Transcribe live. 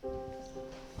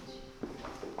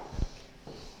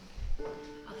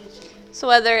So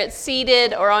whether it's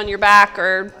seated or on your back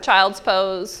or child's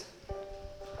pose.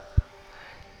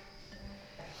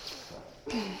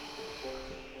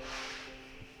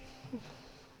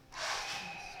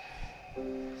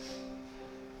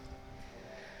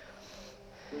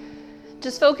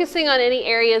 Just focusing on any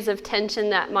areas of tension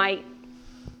that might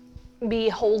be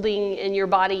holding in your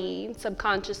body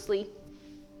subconsciously.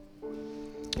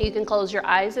 You can close your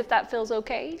eyes if that feels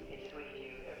okay.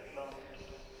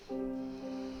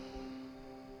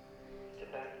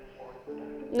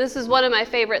 This is one of my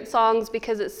favorite songs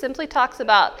because it simply talks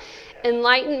about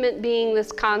enlightenment being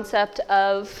this concept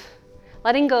of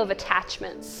letting go of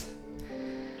attachments.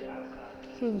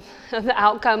 The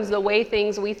outcomes, the way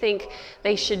things we think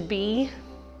they should be,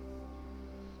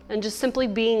 and just simply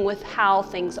being with how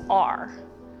things are.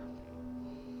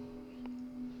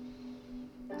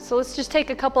 So let's just take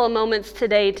a couple of moments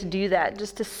today to do that,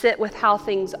 just to sit with how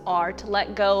things are, to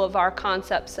let go of our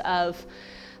concepts of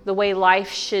the way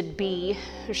life should be,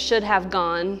 or should have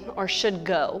gone, or should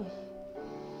go.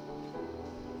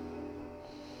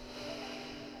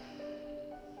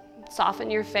 Soften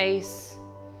your face.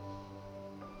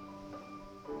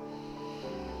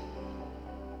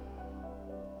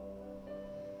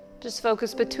 Just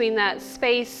focus between that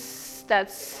space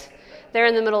that's there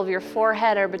in the middle of your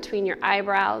forehead or between your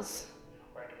eyebrows.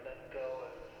 Where I can let go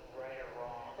of right or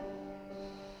wrong.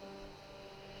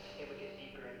 It would get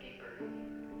deeper and deeper. And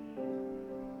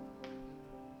it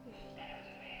was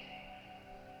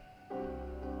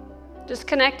amazing. Just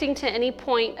connecting to any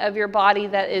point of your body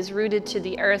that is rooted to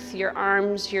the earth, your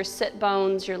arms, your sit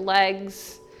bones, your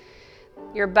legs,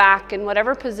 your back, in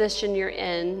whatever position you're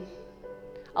in.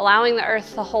 Allowing the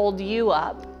earth to hold you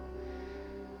up.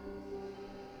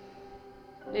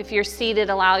 If you're seated,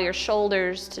 allow your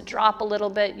shoulders to drop a little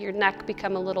bit, your neck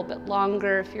become a little bit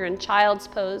longer. If you're in child's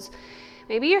pose,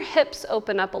 maybe your hips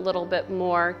open up a little bit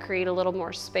more, create a little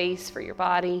more space for your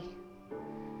body.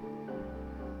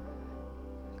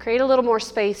 Create a little more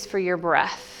space for your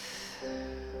breath,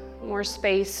 more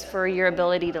space for your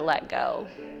ability to let go.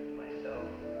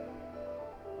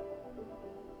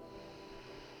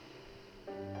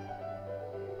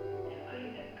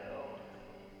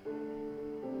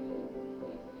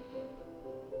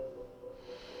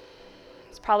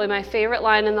 Probably my favorite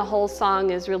line in the whole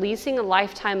song is releasing a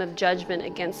lifetime of judgment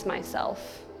against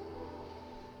myself.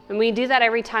 And we do that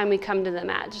every time we come to the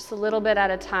mat, just a little bit at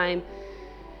a time.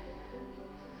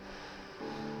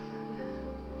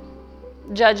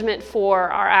 Judgment for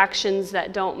our actions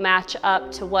that don't match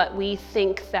up to what we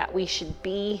think that we should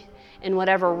be in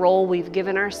whatever role we've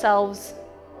given ourselves.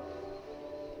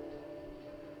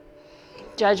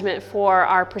 Judgment for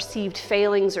our perceived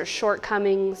failings or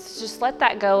shortcomings. Just let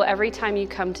that go every time you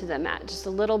come to the mat, just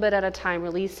a little bit at a time,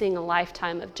 releasing a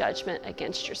lifetime of judgment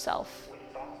against yourself. With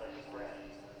thoughtless breath,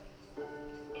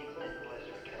 instant bliss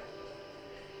returns.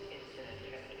 Instant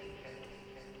infinity.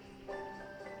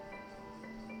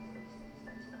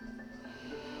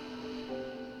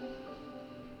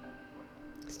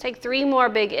 Let's take 3 more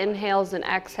big inhales and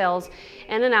exhales,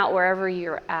 in and out wherever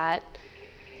you're at.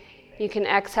 You can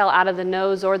exhale out of the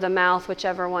nose or the mouth,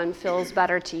 whichever one feels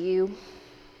better to you.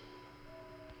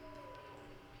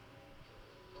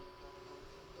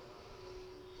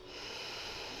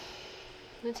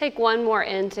 And take one more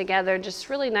in together, just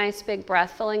really nice big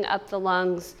breath, filling up the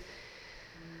lungs.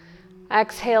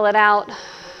 Exhale it out.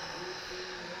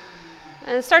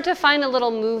 And start to find a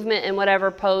little movement in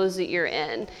whatever pose that you're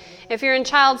in. If you're in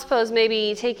child's pose,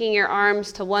 maybe taking your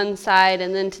arms to one side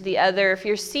and then to the other. If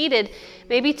you're seated,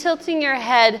 maybe tilting your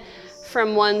head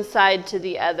from one side to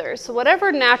the other. So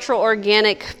whatever natural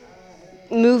organic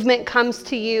movement comes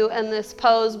to you in this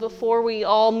pose before we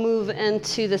all move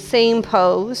into the same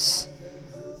pose.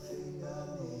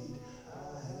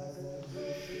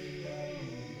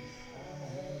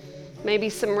 Maybe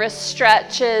some wrist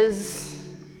stretches.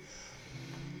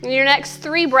 In your next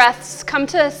 3 breaths, come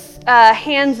to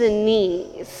hands and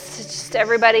knees. Just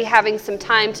everybody having some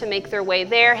time to make their way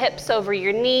there. Hips over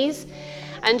your knees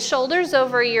and shoulders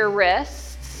over your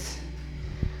wrists.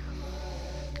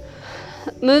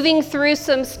 Moving through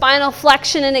some spinal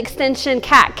flexion and extension,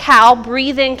 cat-cow.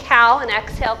 Breathe in cow and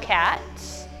exhale cat.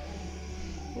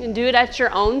 You can do it at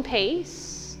your own pace.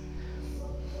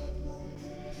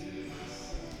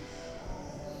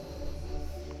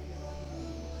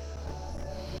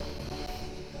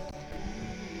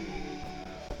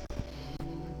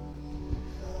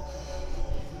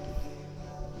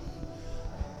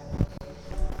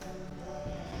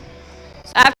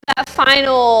 After that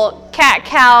final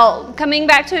cat-cow, coming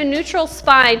back to a neutral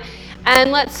spine,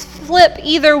 and let's flip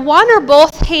either one or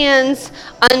both hands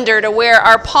under to where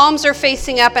our palms are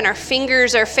facing up and our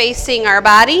fingers are facing our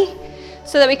body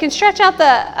so that we can stretch out the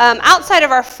outside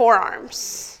of our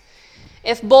forearms.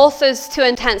 If both is too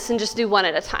intense, then just do one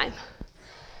at a time.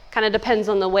 Kind of depends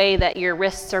on the way that your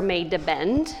wrists are made to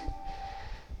bend.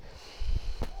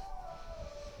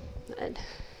 Good.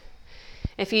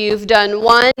 If you've done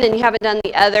one and you haven't done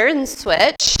the other, then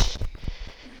switch.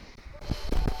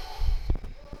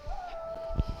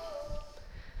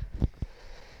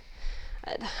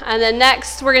 Good. And then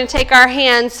next, we're going to take our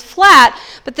hands flat,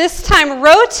 but this time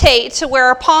rotate to where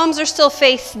our palms are still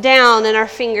face down and our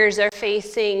fingers are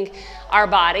facing our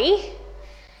body.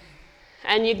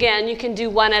 And again, you can do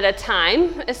one at a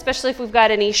time, especially if we've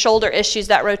got any shoulder issues.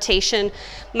 That rotation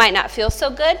might not feel so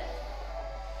good.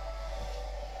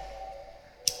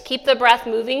 Keep the breath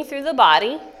moving through the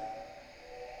body.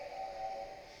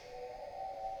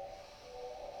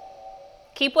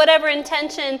 Keep whatever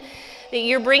intention that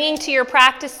you're bringing to your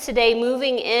practice today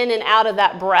moving in and out of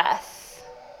that breath.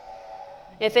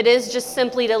 If it is just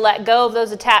simply to let go of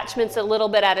those attachments a little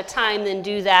bit at a time, then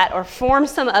do that, or form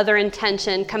some other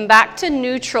intention. Come back to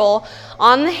neutral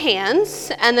on the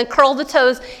hands and then curl the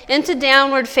toes into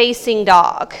downward facing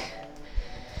dog.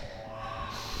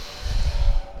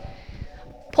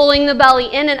 Pulling the belly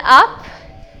in and up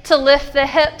to lift the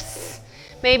hips,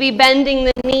 maybe bending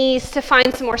the knees to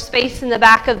find some more space in the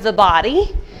back of the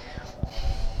body.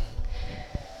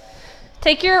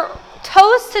 Take your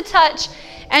toes to touch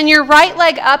and your right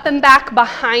leg up and back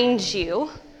behind you.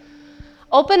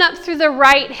 Open up through the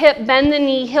right hip, bend the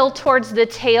knee, heel towards the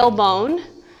tailbone.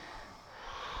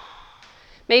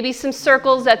 Maybe some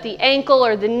circles at the ankle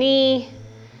or the knee.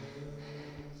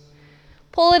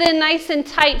 Pull it in nice and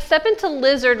tight. Step into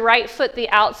lizard, right foot the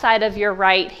outside of your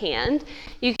right hand.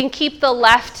 You can keep the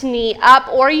left knee up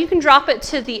or you can drop it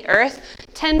to the earth.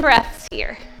 10 breaths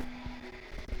here.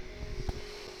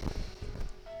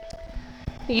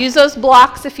 Use those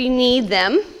blocks if you need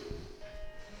them.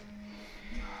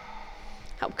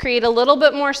 Help create a little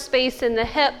bit more space in the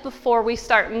hip before we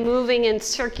start moving and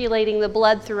circulating the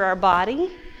blood through our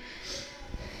body.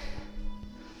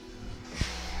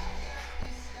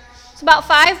 It's about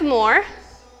 5 more.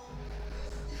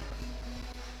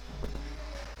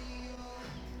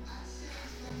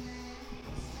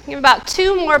 Give about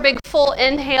 2 more big full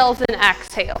inhales and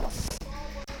exhales.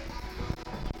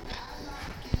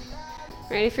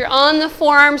 All right, if you're on the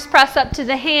forearms, press up to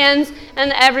the hands,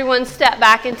 and everyone step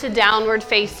back into downward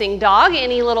facing dog.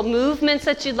 Any little movements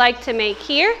that you'd like to make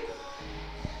here?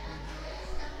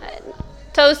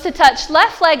 Toes to touch,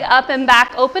 left leg up and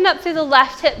back. Open up through the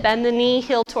left hip, bend the knee,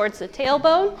 heel towards the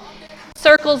tailbone.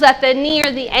 Circles at the knee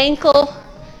or the ankle.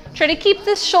 Try to keep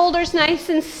the shoulders nice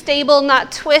and stable,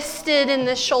 not twisted in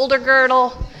the shoulder girdle.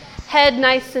 Head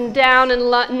nice and down and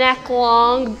neck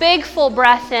long. Big full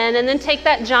breath in, and then take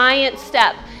that giant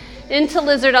step into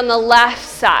lizard on the left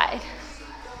side.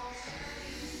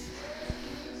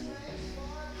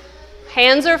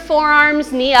 Hands or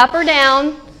forearms, knee up or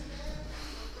down.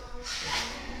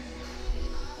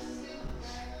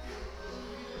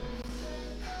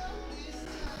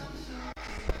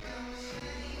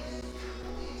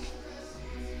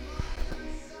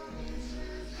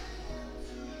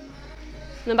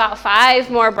 And about 5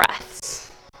 more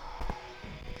breaths.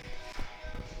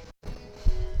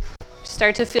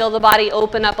 Start to feel the body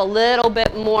open up a little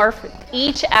bit more for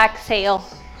each exhale.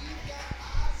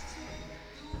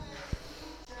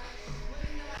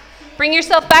 Bring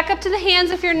yourself back up to the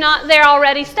hands if you're not there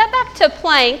already. Step back to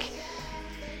plank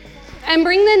and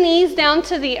bring the knees down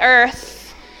to the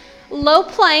earth. Low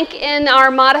plank in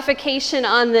our modification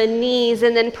on the knees,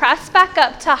 and then press back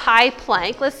up to high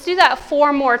plank. Let's do that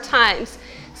 4 more times.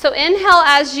 So inhale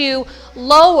as you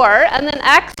lower, and then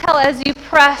exhale as you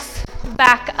press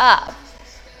back up.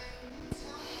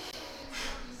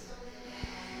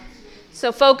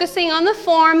 So focusing on the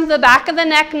form, the back of the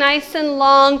neck nice and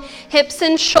long, hips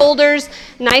and shoulders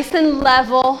nice and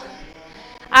level.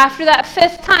 After that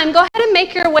 5th time, go ahead and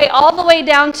make your way all the way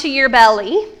down to your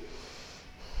belly.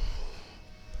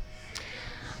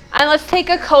 And let's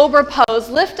take a cobra pose.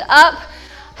 Lift up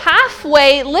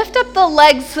halfway, lift up the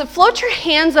legs, float your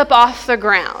hands up off the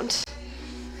ground.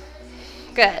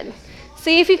 Good.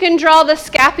 See if you can draw the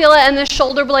scapula and the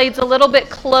shoulder blades a little bit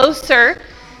closer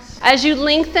as you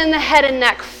lengthen the head and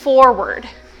neck forward.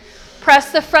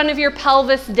 Press the front of your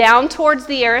pelvis down towards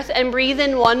the earth and breathe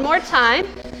in 1 more time.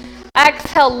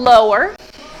 Exhale, lower.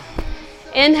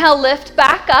 Inhale, lift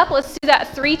back up. Let's do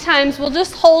that 3 times. We'll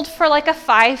just hold for like a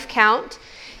 5 count.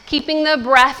 Keeping the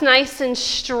breath nice and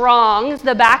strong.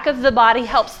 The back of the body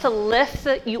helps to lift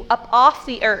you up off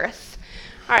the earth.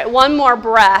 All right, 1 more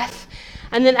breath.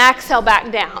 And then exhale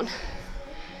back down.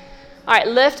 All right,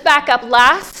 lift back up.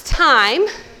 Last time.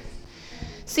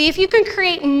 See if you can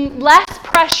create less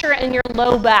pressure in your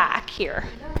low back here.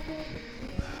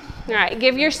 All right,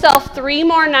 give yourself 3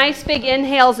 more nice big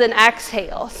inhales and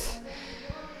exhales.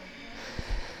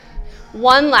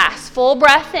 1 last full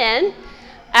breath in.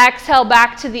 Exhale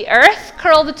back to the earth.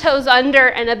 Curl the toes under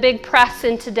and a big press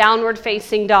into downward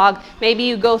facing dog. Maybe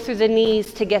you go through the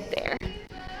knees to get there.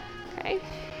 Okay.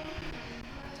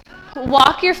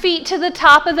 Walk your feet to the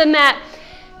top of the mat.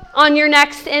 On your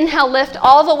next inhale, lift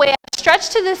all the way up.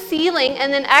 Stretch to the ceiling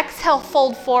and then exhale,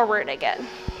 fold forward again.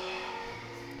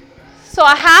 So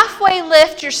a halfway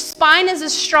lift, your spine is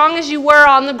as strong as you were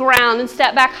on the ground, and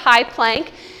step back high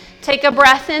plank. Take a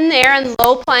breath in there and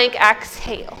low plank,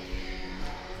 exhale.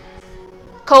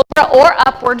 Cobra or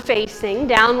upward facing,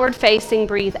 downward facing,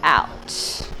 breathe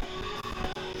out.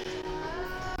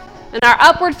 And our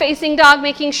upward facing dog,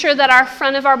 making sure that our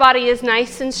front of our body is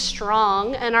nice and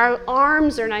strong and our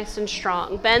arms are nice and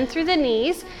strong. Bend through the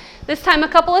knees. This time a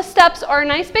couple of steps or a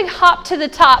nice big hop to the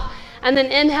top, and then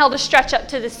inhale to stretch up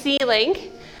to the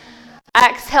ceiling.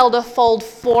 Exhale to fold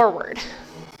forward.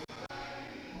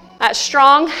 That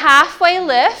strong halfway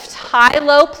lift,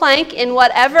 high-low plank in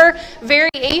whatever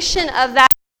variation of that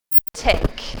you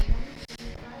take.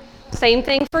 Same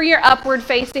thing for your upward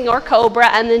facing or cobra,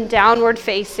 and then downward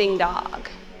facing dog.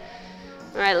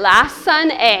 All right, last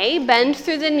sun A, bend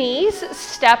through the knees,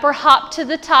 step or hop to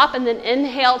the top, and then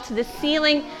inhale to the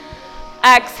ceiling.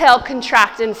 Exhale,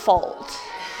 contract and fold.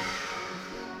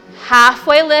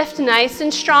 Halfway lift, nice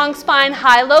and strong spine,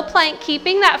 high-low plank,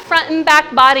 keeping that front and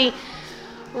back body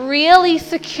really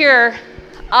secure.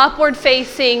 Upward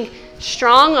facing,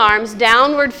 strong arms,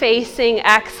 downward facing,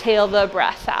 exhale the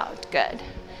breath out. Good.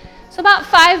 So about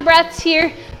 5 breaths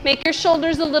here. Make your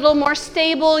shoulders a little more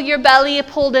stable, your belly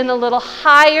pulled in a little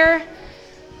higher,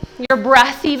 your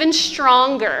breath even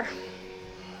stronger.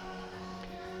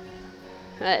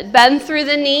 Good. Bend through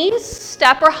the knees,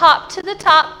 step or hop to the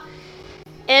top.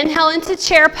 Inhale into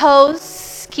chair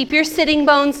pose. Keep your sitting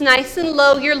bones nice and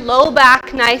low, your low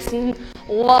back nice and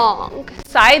long.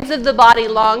 Sides of the body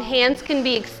long. Hands can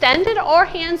be extended or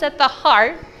hands at the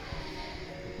heart.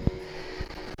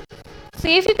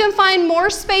 See if you can find more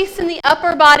space in the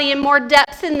upper body and more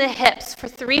depth in the hips for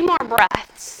 3 more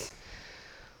breaths.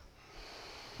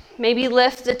 Maybe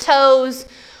lift the toes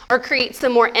or create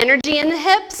some more energy in the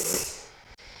hips.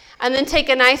 And then take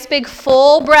a nice big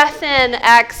full breath in,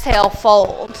 exhale,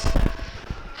 fold.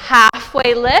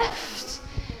 Halfway lift,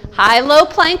 high-low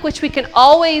plank, which we can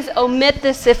always omit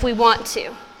this if we want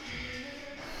to.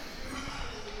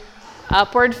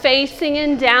 Upward facing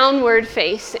and downward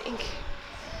facing.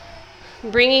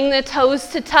 Bringing the toes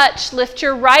to touch, lift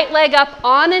your right leg up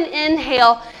on an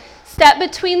inhale. Step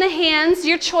between the hands,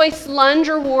 your choice, lunge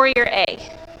or warrior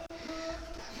A.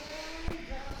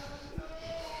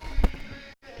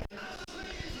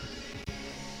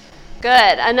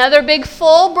 Good. Another big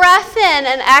full breath in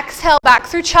and exhale back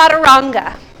through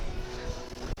chaturanga.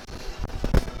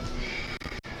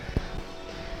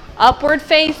 Upward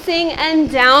facing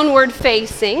and downward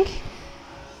facing.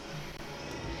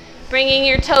 Bringing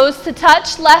your toes to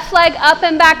touch, left leg up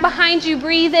and back behind you.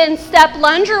 Breathe in, step,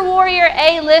 lunge or warrior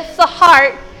A, lift the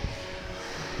heart.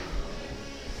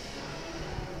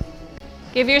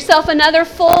 Give yourself another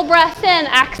full breath in,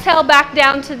 exhale back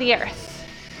down to the earth.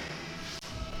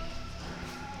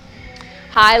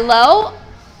 High, low,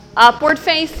 upward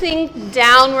facing,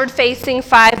 downward facing,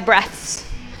 5 breaths.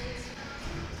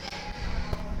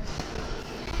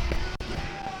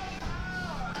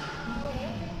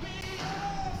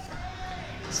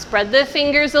 Spread the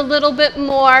fingers a little bit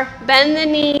more. Bend the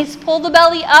knees, pull the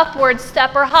belly upward,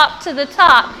 step or hop to the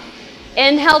top.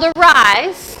 Inhale to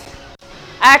rise.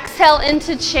 Exhale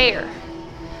into chair.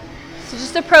 So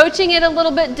just approaching it a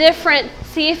little bit different.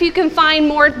 See if you can find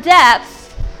more depth.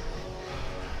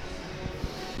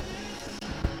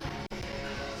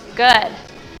 Good.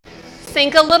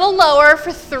 Sink a little lower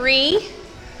for 3.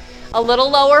 A little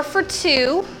lower for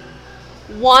 2.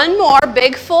 1 more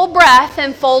big full breath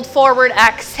and fold forward,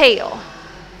 exhale.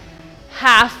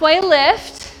 Halfway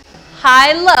lift,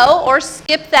 high, low, or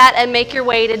skip that and make your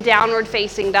way to downward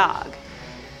facing dog.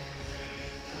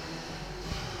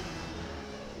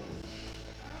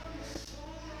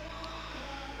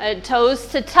 Toes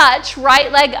to touch,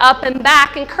 right leg up and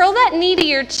back, and curl that knee to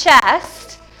your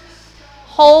chest.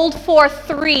 Hold for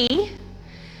 3,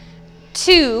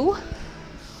 2,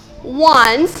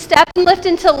 1, step and lift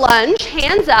into lunge,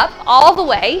 hands up all the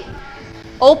way.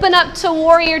 Open up to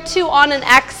warrior 2 on an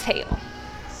exhale.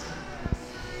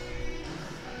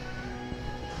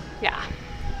 Yeah.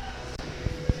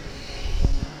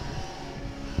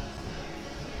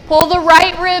 Pull the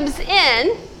right ribs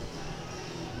in.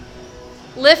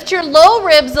 Lift your low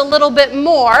ribs a little bit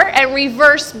more and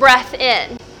reverse breath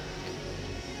in.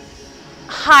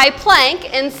 High plank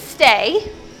and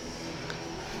stay.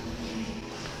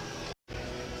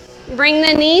 Bring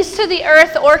the knees to the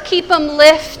earth or keep them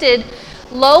lifted.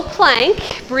 Low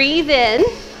plank, breathe in.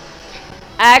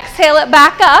 Exhale it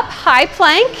back up, high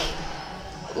plank.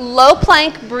 Low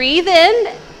plank, breathe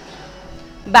in.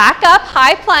 Back up,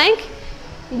 high plank.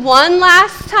 One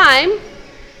last time.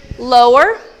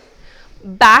 Lower,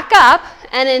 back up,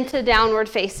 and into downward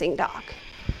facing dog.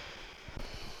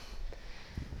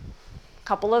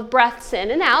 Couple of breaths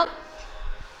in and out.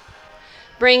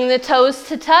 Bring the toes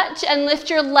to touch and lift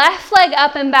your left leg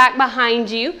up and back behind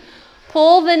you.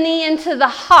 Pull the knee into the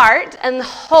heart and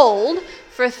hold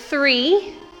for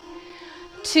 3,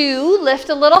 2, lift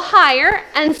a little higher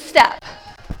and step.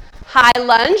 High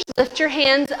lunge, lift your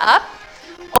hands up.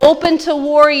 Open to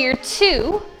warrior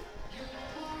 2.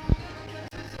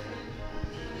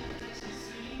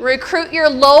 Recruit your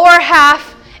lower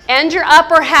half and your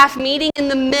upper half meeting in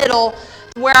the middle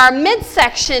where our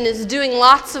midsection is doing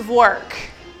lots of work.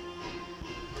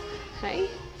 Okay.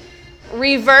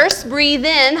 Reverse, breathe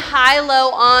in,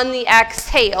 high-low on the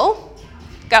exhale.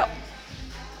 Go.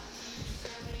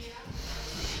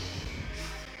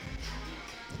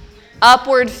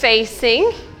 Upward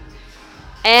facing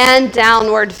and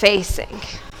downward facing.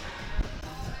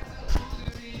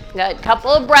 Good. Couple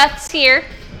of breaths here.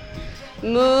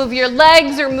 Move your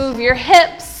legs or move your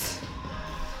hips.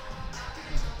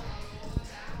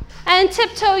 And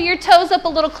tiptoe your toes up a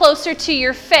little closer to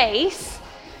your face.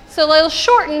 So a little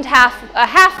shortened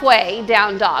halfway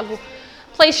down dog.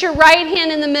 Place your right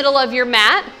hand in the middle of your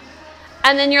mat.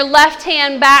 And then your left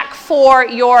hand back for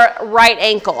your right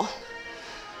ankle.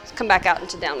 Let's come back out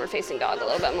into downward facing dog a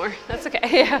little bit more. That's okay.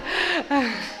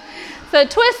 Yeah. So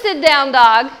twisted down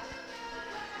dog.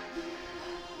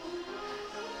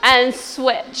 And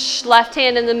switch. Left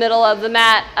hand in the middle of the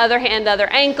mat, other hand, other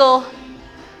ankle.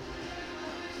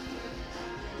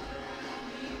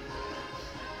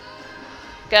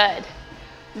 Good.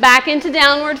 Back into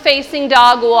downward facing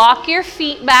dog. Walk your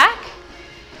feet back.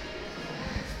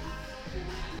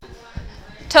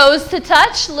 Toes to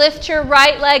touch. Lift your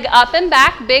right leg up and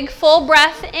back. Big full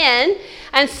breath in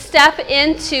and step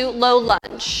into low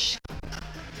lunge.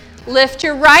 Lift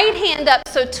your right hand up,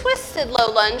 so twisted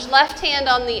low lunge, left hand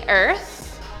on the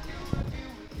earth.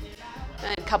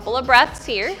 And a couple of breaths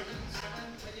here.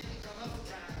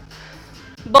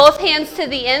 Both hands to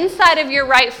the inside of your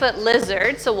right foot,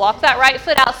 lizard. So walk that right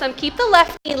foot out some. Keep the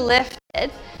left knee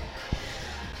lifted.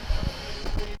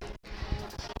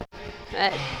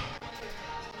 Good.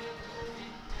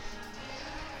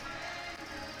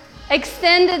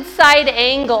 Extended side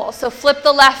angle. So flip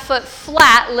the left foot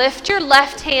flat. Lift your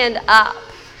left hand up.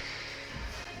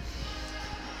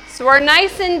 So we're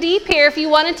nice and deep here. If you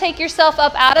want to take yourself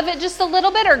up out of it just a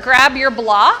little bit or grab your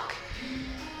block.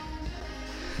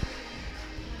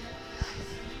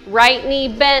 Right knee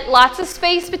bent. Lots of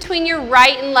space between your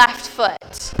right and left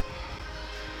foot.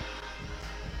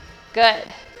 Good.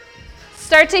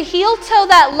 Start to heel toe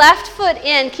that left foot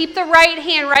in. Keep the right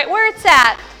hand right where it's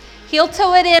at. Heel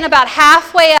toe it in about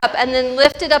halfway up and then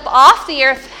lift it up off the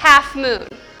earth, half moon.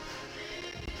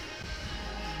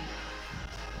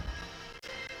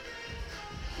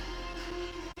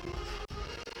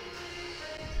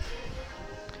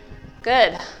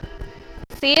 Good.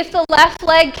 See if the left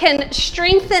leg can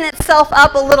strengthen itself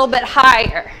up a little bit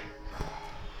higher.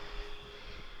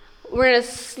 We're going to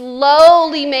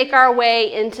slowly make our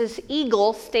way into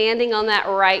eagle, standing on that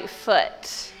right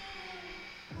foot.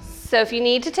 So if you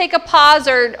need to take a pause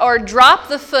or drop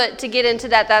the foot to get into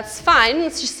that, that's fine.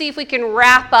 Let's just see if we can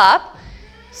wrap up.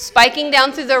 Spiking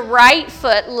down through the right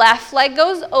foot, left leg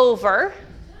goes over.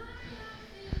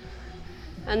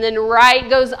 And then right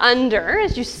goes under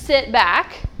as you sit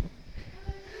back.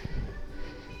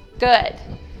 Good.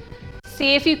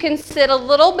 See if you can sit a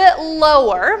little bit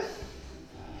lower.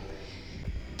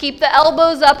 Keep the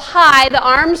elbows up high, the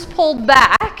arms pulled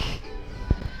back.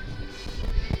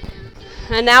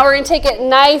 And now we're going to take it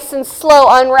nice and slow.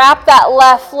 Unwrap that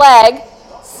left leg.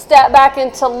 Step back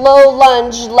into low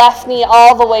lunge, left knee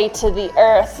all the way to the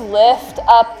earth. Lift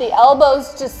up the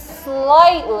elbows just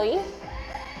slightly.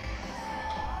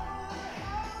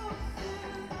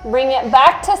 Bring it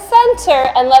back to center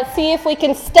and let's see if we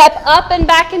can step up and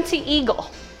back into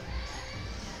eagle.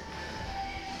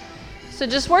 So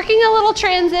just working a little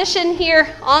transition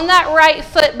here on that right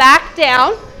foot back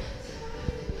down.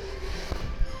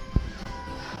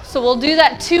 So we'll do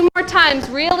that 2 more times,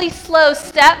 really slow.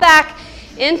 Step back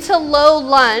into low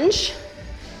lunge.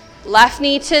 Left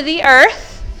knee to the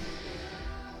earth.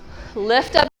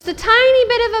 Lift up just a tiny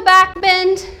bit of a back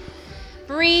bend.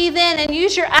 Breathe in and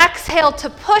use your exhale to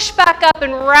push back up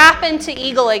and wrap into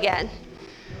eagle again.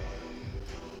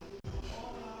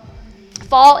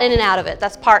 Fall in and out of it.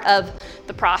 That's part of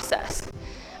the process.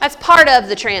 That's part of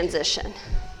the transition.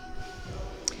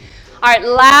 All right,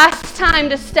 last time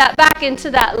to step back into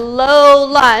that low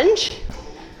lunge.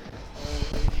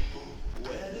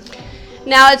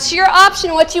 Now it's your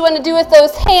option what you want to do with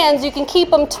those hands. You can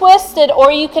keep them twisted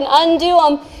or you can undo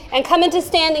them and come into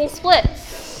standing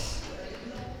splits.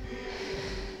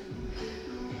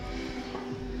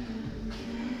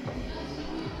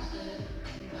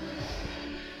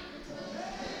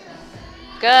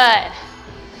 Good.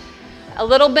 A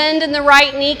little bend in the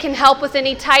right knee can help with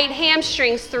any tight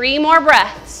hamstrings. 3 more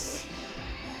breaths.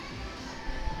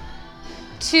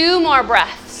 2 more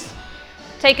breaths.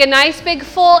 Take a nice big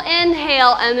full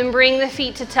inhale and then bring the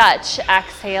feet to touch.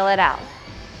 Exhale it out.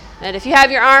 And if you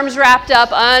have your arms wrapped up,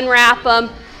 unwrap them.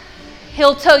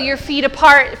 Heel toe your feet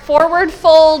apart. Forward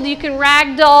fold. You can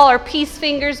ragdoll or peace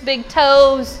fingers, big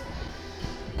toes.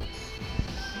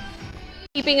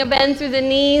 Keeping a bend through the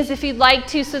knees if you'd like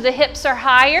to so the hips are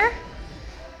higher.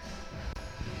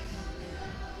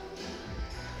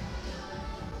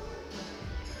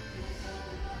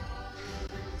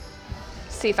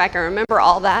 See if I can remember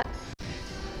all that.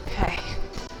 Okay.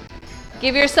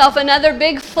 Give yourself another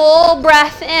big full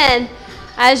breath in.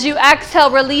 As you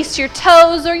exhale, release your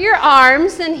toes or your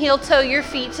arms and heel toe your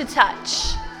feet to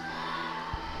touch.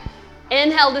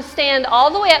 Inhale to stand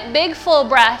all the way up, big full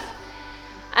breath.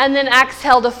 And then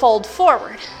exhale to fold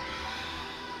forward.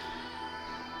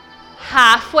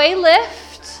 Halfway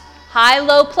lift,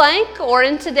 high-low plank, or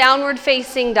into downward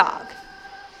facing dog.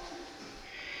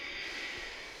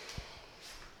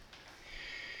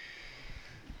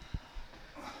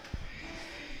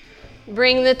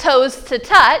 Bring the toes to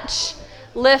touch.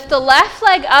 Lift the left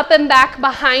leg up and back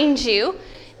behind you.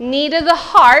 Knee to the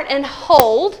heart and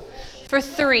hold for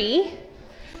 3,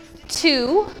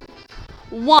 2,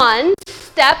 1.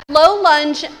 Step, low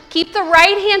lunge. Keep the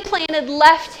right hand planted,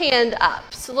 left hand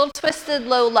up. So a little twisted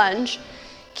low lunge.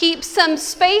 Keep some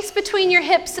space between your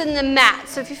hips and the mat.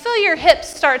 So if you feel your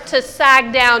hips start to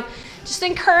sag down, just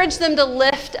encourage them to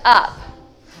lift up.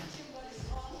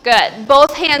 Good.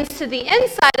 Both hands to the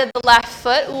inside of the left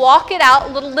foot. Walk it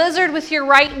out, little lizard with your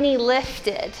right knee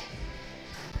lifted.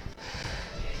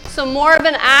 So more of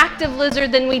an active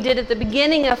lizard than we did at the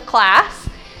beginning of class.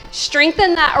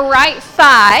 Strengthen that right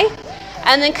thigh.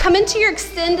 And then come into your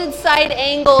extended side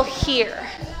angle here.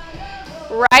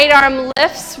 Right arm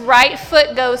lifts, right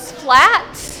foot goes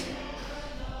flat.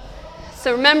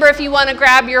 So remember, if you want to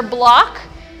grab your block,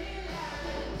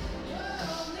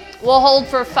 we'll hold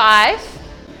for 5,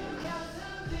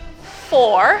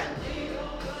 4,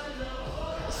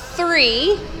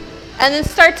 3, and then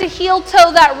start to heel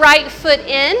toe that right foot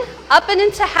in, up and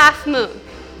into half moon.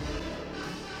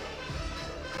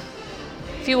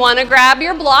 If you want to grab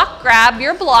your block, grab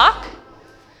your block.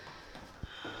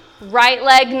 Right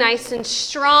leg nice and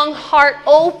strong, heart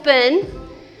open,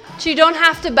 so you don't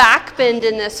have to back bend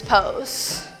in this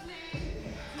pose.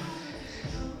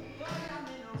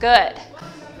 Good.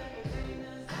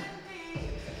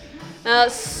 Now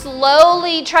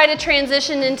slowly try to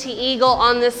transition into eagle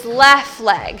on this left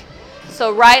leg.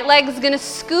 So right leg is going to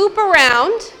scoop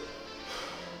around.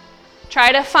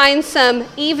 Try to find some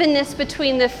evenness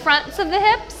between the fronts of the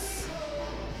hips.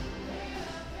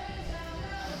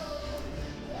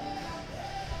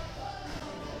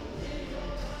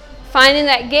 Finding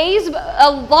that gaze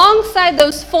alongside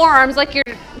those forearms, like you're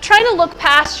trying to look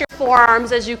past your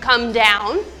forearms as you come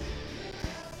down.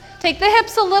 Take the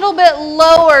hips a little bit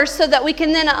lower so that we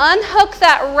can then unhook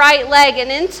that right leg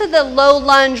and into the low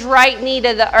lunge right knee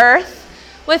to the earth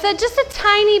with just a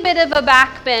tiny bit of a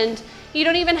back bend. You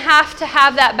don't even have to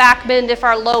have that back bend if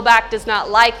our low back does not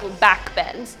like back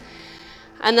bends.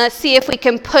 And let's see if we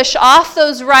can push off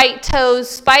those right toes,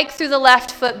 spike through the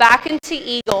left foot back into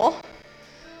eagle.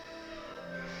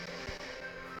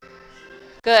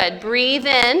 Good. Breathe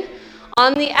in.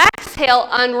 On the exhale,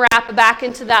 unwrap back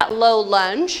into that low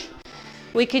lunge.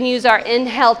 We can use our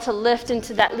inhale to lift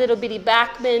into that little bitty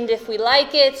back bend if we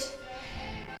like it.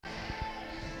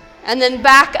 And then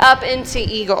back up into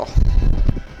eagle.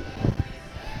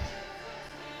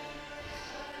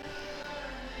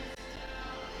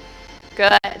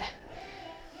 Good.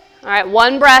 All right,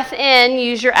 one breath in.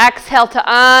 Use your exhale to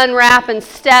unwrap and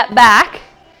step back.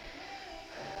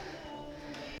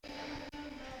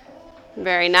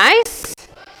 Very nice.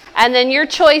 And then your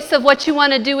choice of what you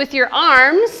want to do with your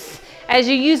arms as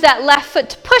you use that left foot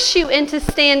to push you into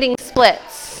standing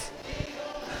splits.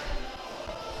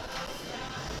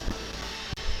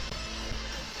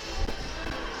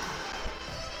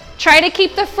 Try to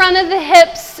keep the front of the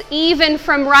hips even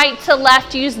from right to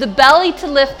left. Use the belly to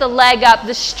lift the leg up,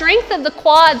 the strength of the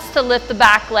quads to lift the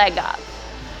back leg up.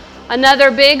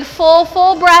 Another big full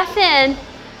breath in,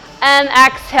 and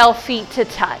exhale, feet to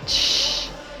touch.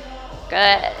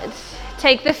 Good.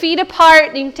 Take the feet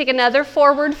apart. You can take another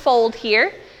forward fold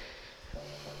here.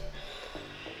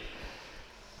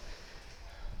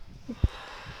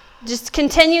 Just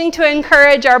continuing to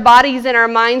encourage our bodies and our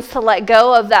minds to let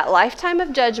go of that lifetime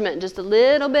of judgment, just a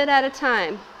little bit at a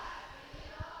time.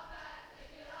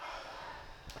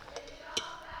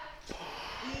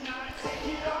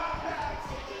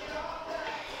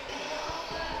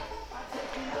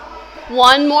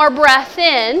 One more breath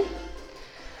in.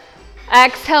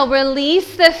 Exhale,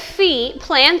 release the feet,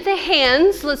 plant the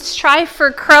hands. Let's try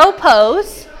for crow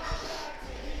pose.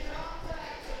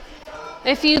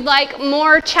 If you'd like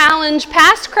more challenge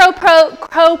past crow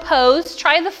pose,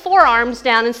 try the forearms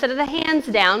down instead of the hands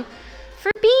down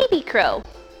for baby crow.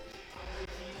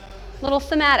 Little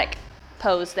thematic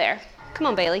pose there. Come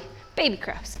on, Bailey. Baby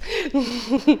crows.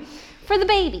 For the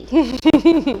baby.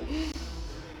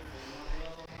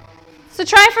 So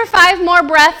try for 5 more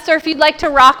breaths, or if you'd like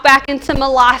to rock back into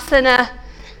Malasana.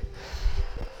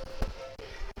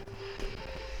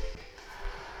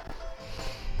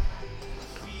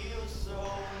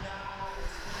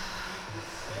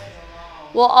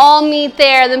 We'll all meet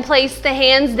there, then place the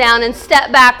hands down and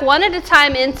step back one at a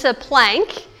time into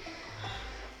plank.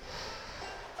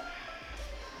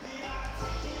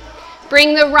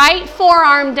 Bring the right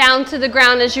forearm down to the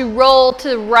ground as you roll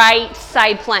to right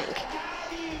side plank.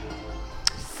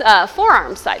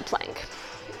 Forearm side plank.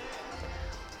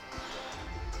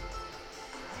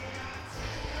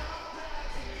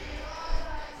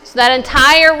 So that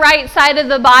entire right side of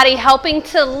the body helping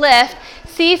to lift.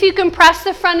 See if you can press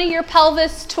the front of your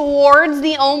pelvis towards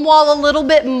the Om wall a little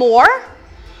bit more.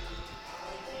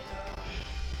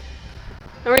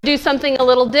 And we're going to do something a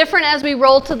little different as we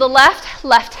roll to the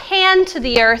left hand to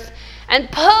the earth, and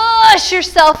push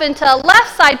yourself into a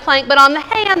left side plank, but on the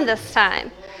hand this time.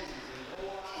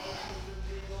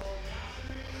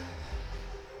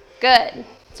 Good.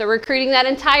 So recruiting that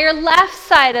entire left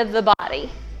side of the body.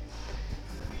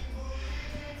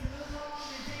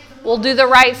 We'll do the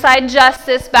right side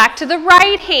justice. Back to the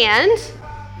right hand.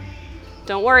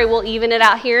 Don't worry, we'll even it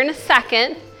out here in a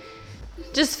second.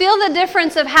 Just feel the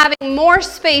difference of having more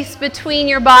space between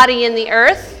your body and the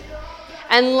earth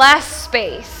and less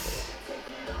space.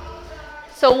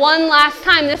 So one last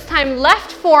time, this time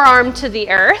left forearm to the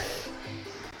earth.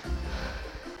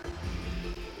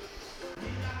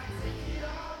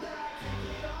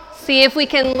 See if we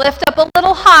can lift up a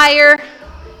little higher.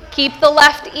 Keep the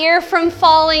left ear from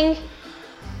falling.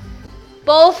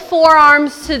 Both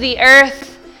forearms to the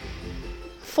earth.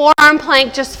 Forearm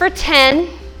plank just for 10,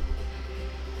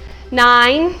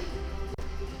 9,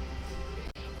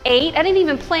 8. I didn't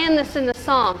even plan this in the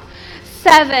song.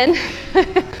 7,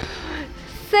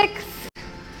 6,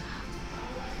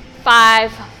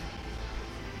 5,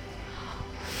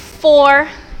 4,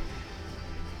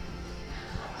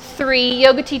 3.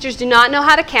 Yoga teachers do not know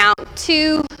how to count.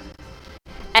 2.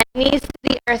 And knees to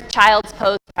the earth, child's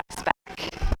pose, press back.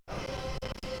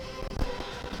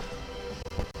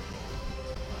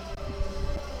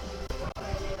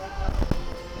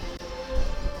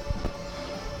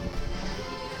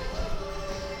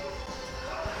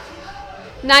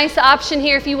 Nice option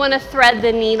here if you want to thread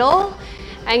the needle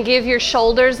and give your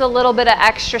shoulders a little bit of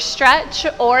extra stretch,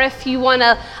 or if you want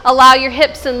to allow your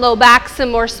hips and low back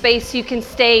some more space, you can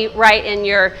stay right in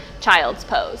your child's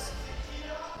pose.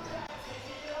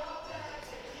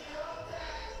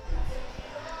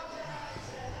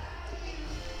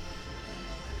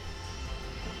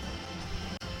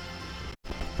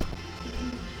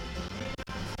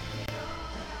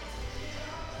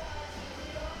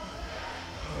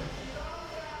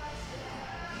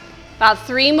 About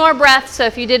 3 more breaths, so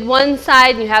if you did one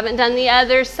side and you haven't done the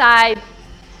other side.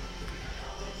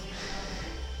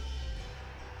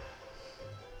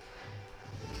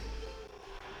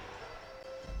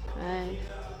 Good.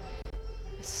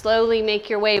 Slowly make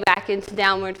your way back into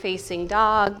downward facing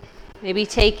dog. Maybe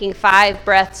taking 5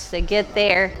 breaths to get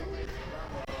there.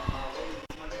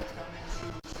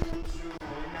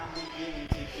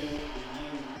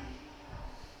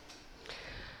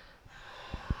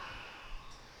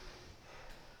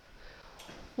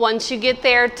 Once you get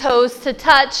there, toes to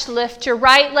touch, lift your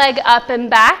right leg up and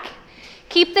back.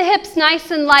 Keep the hips nice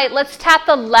and light. Let's tap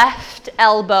the left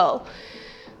elbow.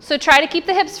 So try to keep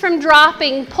the hips from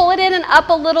dropping. Pull it in and up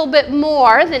a little bit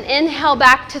more. Then inhale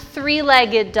back to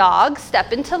 3-legged dog.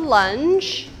 Step into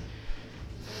lunge.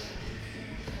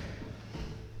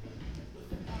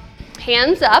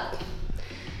 Hands up.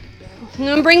 And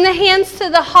then bring the hands to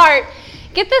the heart.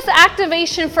 Get this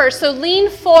activation first. So lean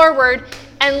forward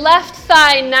and left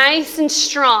thigh nice and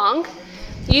strong.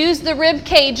 Use the rib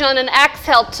cage on an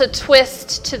exhale to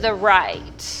twist to the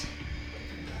right.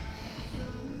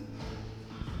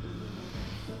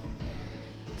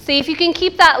 See if you can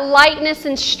keep that lightness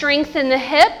and strength in the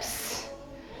hips.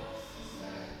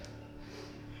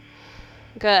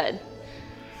 Good.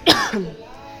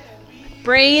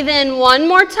 Breathe in one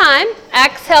more time.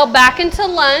 Exhale back into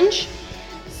lunge.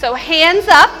 So hands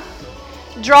up.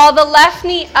 Draw the left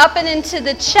knee up and into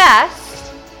the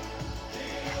chest.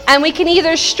 And we can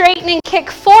either straighten and kick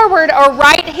forward or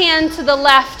right hand to the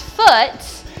left foot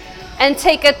and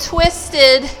take a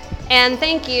twisted, and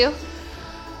thank you,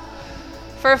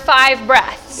 for 5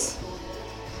 breaths.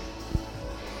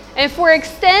 If we're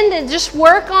extended, just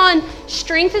work on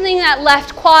strengthening that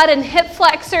left quad and hip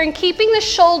flexor and keeping the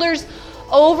shoulders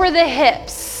over the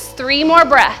hips. 3 more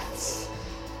breaths.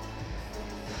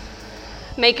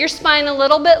 Make your spine a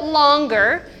little bit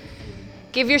longer.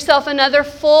 Give yourself another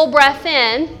full breath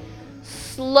in.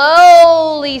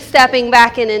 Slowly stepping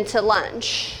back into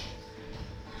lunge.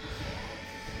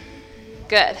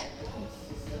 Good.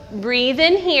 Breathe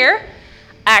in here.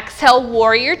 Exhale,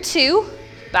 warrior 2.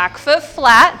 Back foot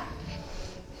flat.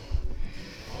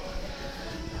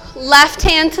 Left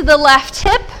hand to the left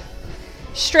hip.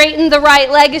 Straighten the right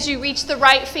leg as you reach the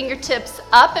right fingertips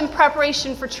up in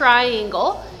preparation for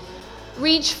triangle.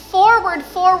 Reach forward,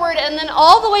 forward, and then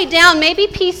all the way down. Maybe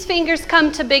peace fingers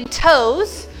come to big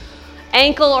toes.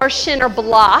 Ankle or shin or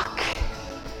block.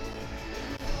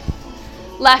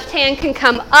 Left hand can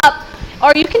come up,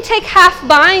 or you can take half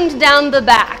bind down the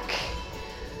back.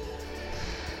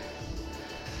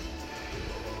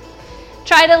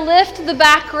 Try to lift the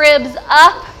back ribs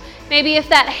up. Maybe if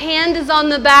that hand is on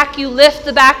the back, you lift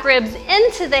the back ribs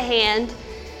into the hand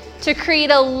to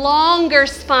create a longer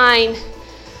spine,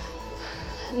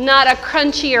 not a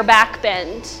crunchier back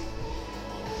bend.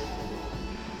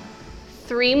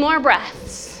 3 more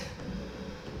breaths.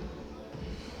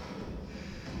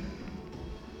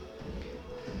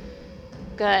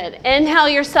 Good. Inhale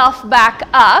yourself back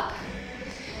up.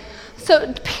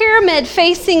 So pyramid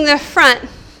facing the front.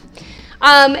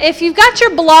 If you've got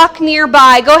your block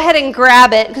nearby, go ahead and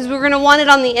grab it because we're going to want it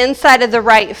on the inside of the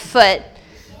right foot.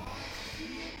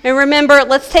 And remember,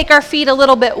 let's take our feet a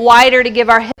little bit wider to give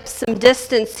our hips some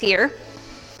distance here.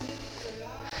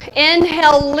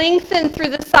 Inhale, lengthen through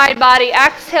the side body.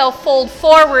 Exhale, fold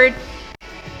forward.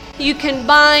 You can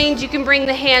bind, you can bring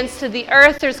the hands to the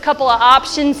earth. There's a couple of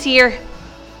options here.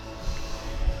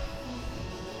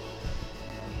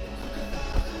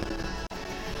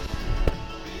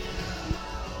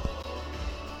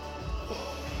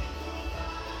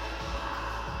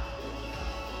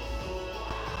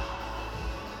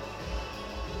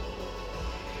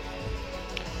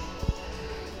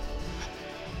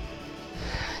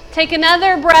 Take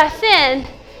another breath in.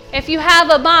 If you have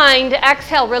a bind,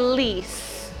 exhale,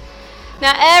 release.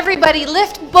 Now everybody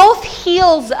lift both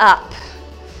heels up.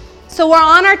 So we're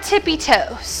on our tippy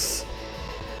toes.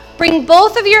 Bring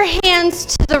both of your hands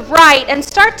to the right and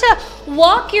start to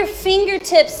walk your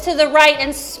fingertips to the right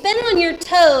and spin on your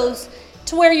toes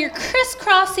to where you're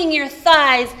crisscrossing your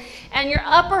thighs and your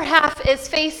upper half is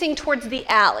facing towards the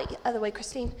alley. Other way,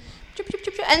 Christine.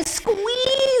 And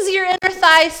squeeze your inner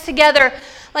thighs together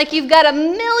like you've got $1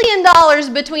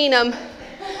 million between them.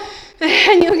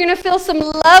 And you're going to feel some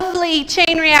lovely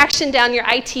chain reaction down your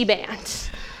IT band.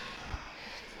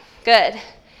 Good.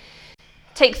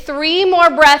 Take 3 more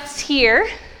breaths here.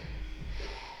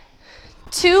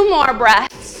 2 more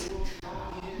breaths.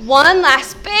 1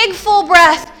 last big full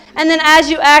breath. And then as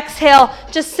you exhale,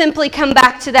 just simply come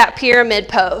back to that pyramid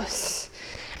pose.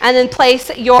 And then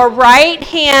place your right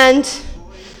hand,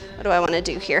 what do I want to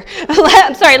do here?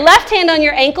 Left hand on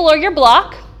your ankle or your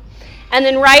block. And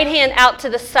then right hand out to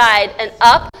the side and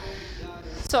up.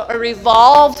 So a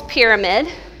revolved pyramid.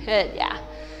 Good, yeah.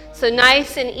 So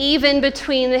nice and even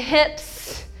between the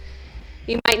hips.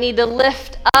 You might need to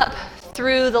lift up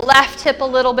through the left hip a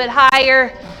little bit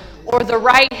higher or the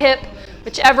right hip,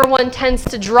 whichever one tends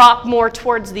to drop more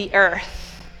towards the earth.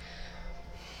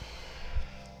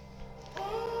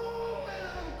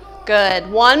 Good.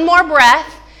 1 more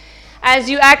breath. As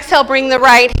you exhale, bring the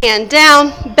right hand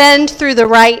down, bend through the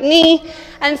right knee,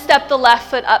 and step the left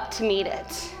foot up to meet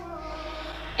it.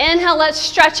 Inhale, let's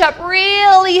stretch up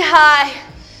really high.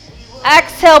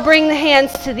 Exhale, bring the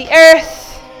hands to the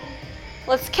earth.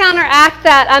 Let's counteract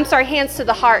that. Hands to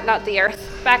the heart, not the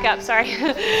earth. Back up, sorry.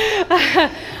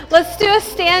 Let's do a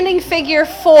standing figure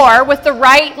 4 with the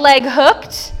right leg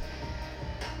hooked.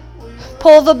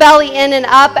 Pull the belly in and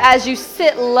up as you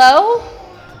sit low.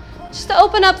 Just to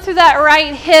open up through that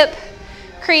right hip.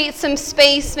 Create some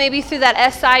space, maybe through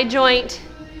that SI joint.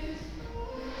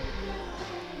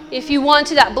 If you want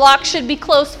to, that block should be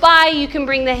close by. You can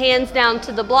bring the hands down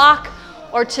to the block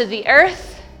or to the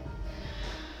earth.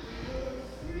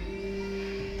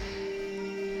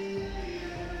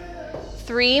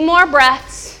 Three more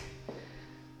breaths.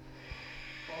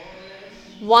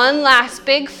 One last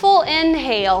big full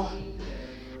inhale.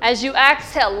 As you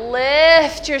exhale,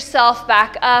 lift yourself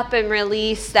back up and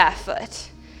release that foot.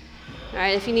 All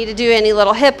right, if you need to do any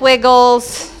little hip wiggles,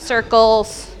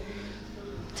 circles,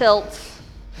 tilts.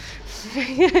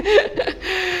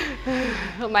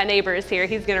 My neighbor is here.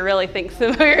 He's going to really think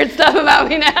some weird stuff about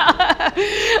me now.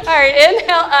 All right,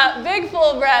 inhale up, big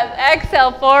full breath.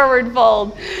 Exhale, forward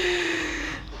fold.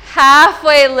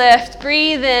 Halfway lift.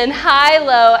 Breathe in, high,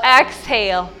 low.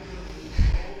 Exhale.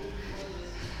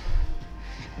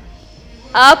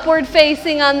 Upward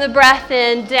facing on the breath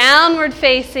in, downward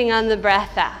facing on the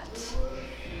breath out.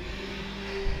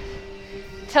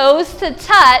 Toes to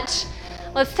touch.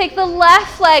 Let's take the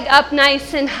left leg up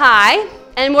nice and high,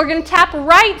 and we're going to tap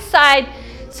right side.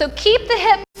 So keep the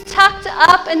hips tucked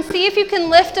up and see if you can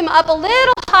lift them up a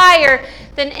little higher.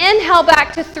 Then inhale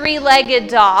back to three-legged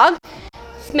dog.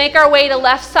 Let's make our way to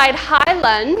left side high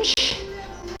lunge.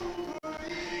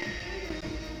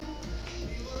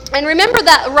 And remember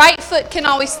that right foot can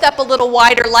always step a little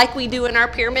wider like we do in our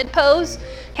pyramid pose.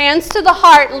 Hands to the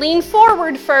heart, lean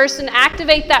forward first and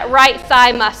activate that right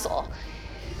thigh muscle.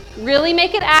 Really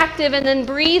make it active and then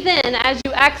breathe in. As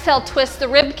you exhale, twist the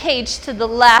rib cage to the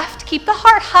left. Keep the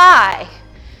heart high.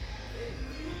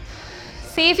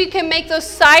 See if you can make those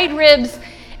side ribs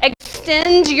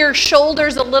extend your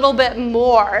shoulders a little bit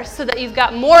more so that you've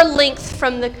got more length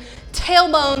from the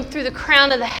tailbone through the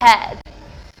crown of the head.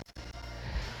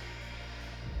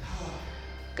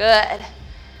 Good.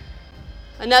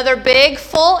 Another big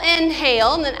full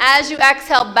inhale, and then as you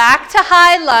exhale, back to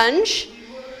high lunge.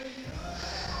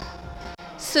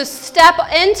 So step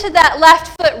into that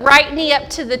left foot, right knee up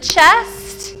to the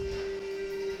chest.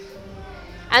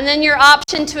 And then your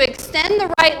option to extend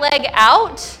the right leg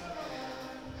out,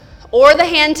 or the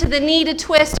hand to the knee to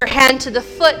twist, or hand to the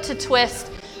foot to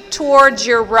twist towards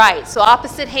your right. So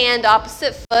opposite hand,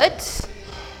 opposite foot.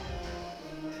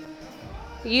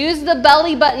 Use the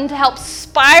belly button to help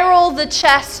spiral the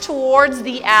chest towards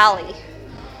the alley.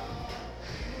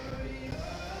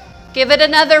 Give it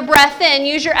another breath in.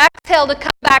 Use your exhale to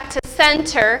come back to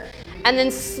center, and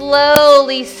then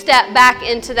slowly step back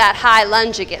into that high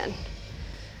lunge again.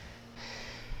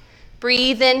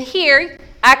 Breathe in here.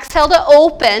 Exhale to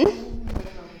open.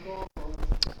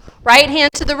 Right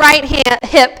hand to the right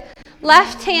hip.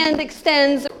 Left hand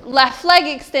extends, left leg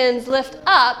extends, lift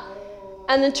up.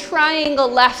 And the triangle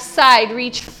left side,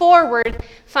 reach forward,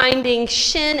 finding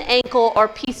shin, ankle, or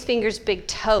peace fingers, big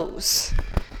toes.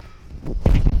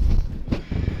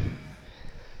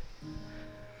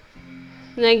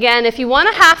 And again, if you want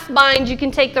a half bind, you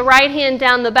can take the right hand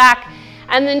down the back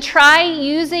and then try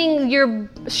using your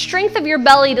strength of your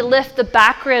belly to lift the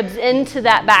back ribs into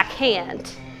that back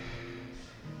hand.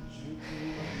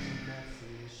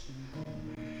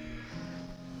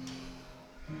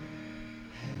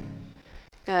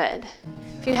 Good.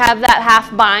 If you have that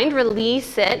half bind,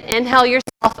 release it. Inhale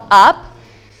yourself up.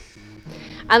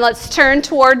 And let's turn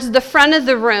towards the front of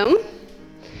the room.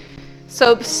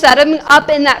 So set them up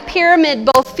in that pyramid,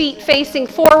 both feet facing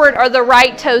forward or the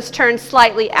right toes turned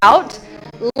slightly out.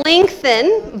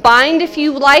 Lengthen, bind if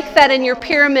you like that in your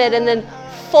pyramid, and then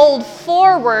fold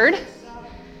forward.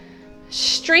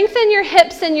 Strengthen your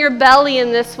hips and your belly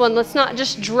in this one. Let's not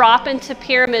just drop into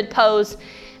pyramid pose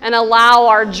and allow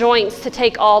our joints to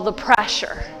take all the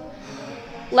pressure.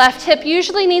 Left hip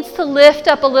usually needs to lift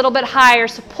up a little bit higher,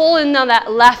 so pull in on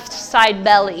that left side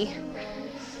belly.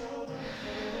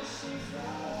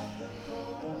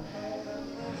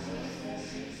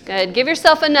 Good. Give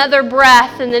yourself another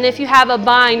breath, and then if you have a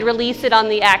bind, release it on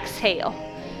the exhale.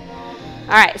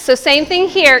 All right, so same thing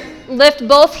here. Lift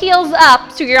both heels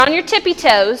up so you're on your tippy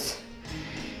toes.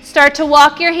 Start to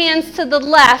walk your hands to the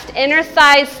left. Inner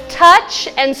thighs touch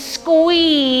and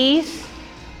squeeze.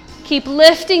 Keep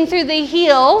lifting through the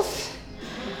heels.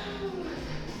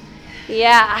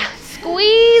 Yeah,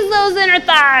 squeeze those inner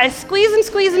thighs. Squeeze them,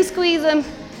 squeeze them, squeeze them.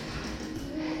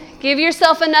 Give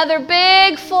yourself another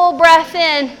big full breath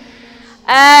in.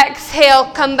 Exhale,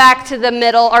 come back to the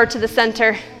middle or to the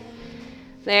center.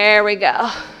 There we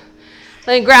go.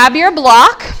 Then grab your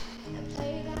block.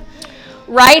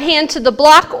 Right hand to the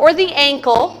block or the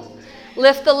ankle.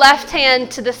 Lift the left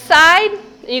hand to the side.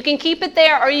 You can keep it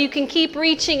there or you can keep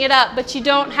reaching it up, but you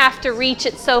don't have to reach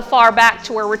it so far back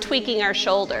to where we're tweaking our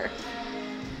shoulder.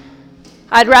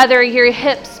 I'd rather your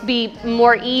hips be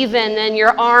more even than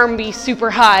your arm be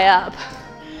super high up.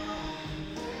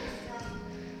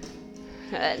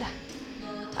 Good.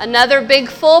 Another big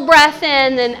full breath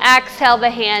in, then exhale the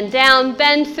hand down,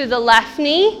 bend through the left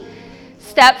knee,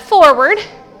 step forward,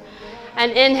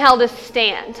 and inhale to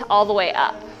stand all the way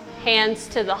up. Hands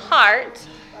to the heart.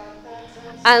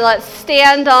 And let's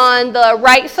stand on the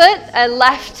right foot and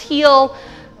left heel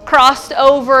crossed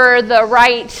over the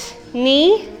right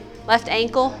knee, left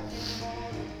ankle.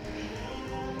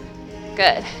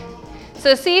 Good.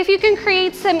 So see if you can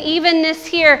create some evenness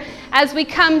here. As we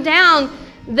come down,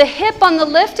 the hip on the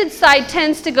lifted side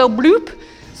tends to go bloop.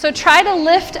 So try to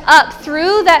lift up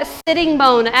through that sitting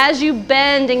bone as you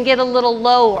bend and get a little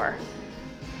lower.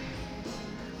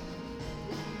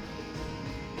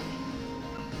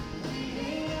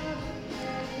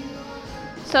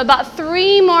 So about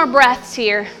 3 more breaths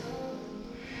here.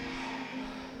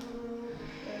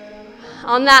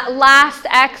 On that last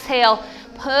exhale,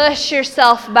 push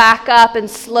yourself back up and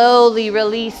slowly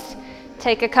release.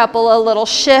 Take a couple of little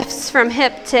shifts from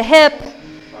hip to hip.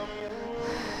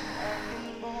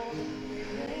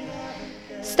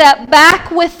 Step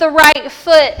back with the right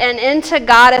foot and into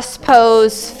goddess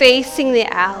pose, facing the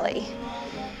alley.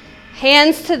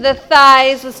 Hands to the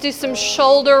thighs. Let's do some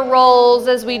shoulder rolls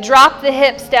as we drop the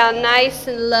hips down nice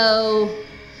and low.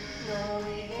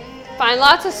 Find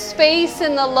lots of space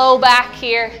in the low back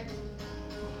here.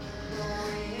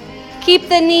 Keep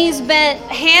the knees bent,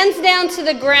 hands down to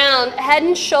the ground, head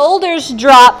and shoulders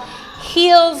drop,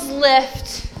 heels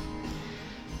lift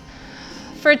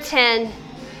for 10,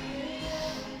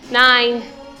 9,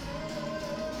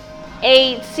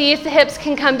 8. See if the hips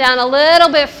can come down a little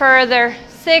bit further.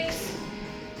 6,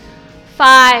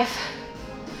 5,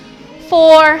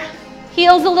 4,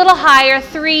 heels a little higher.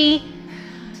 3,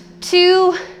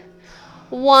 2,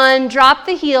 1. Drop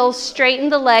the heels, straighten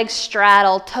the legs,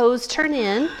 straddle, toes turn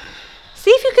in. See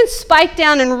if you can spike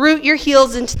down and root your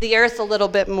heels into the earth a little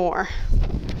bit more.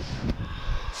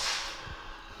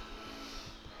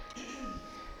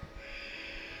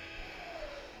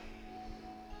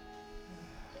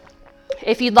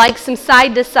 If you'd like some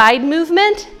side-to-side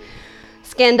movement,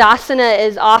 Skandasana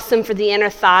is awesome for the inner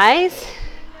thighs.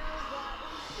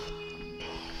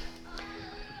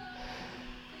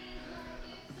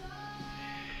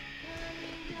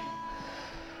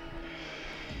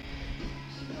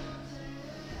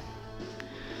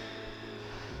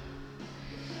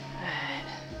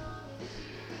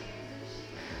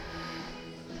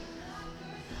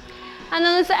 And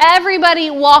then let's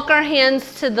everybody walk our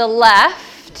hands to the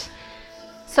left.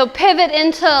 So pivot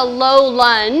into a low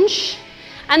lunge.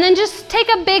 And then just take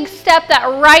a big step, that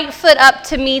right foot up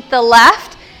to meet the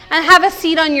left, and have a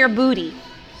seat on your booty.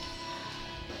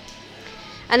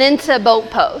 And into boat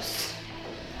pose.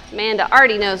 Amanda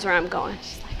already knows where I'm going.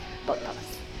 She's like, boat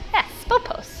pose. Yes, boat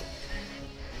pose.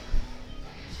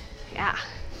 Yeah.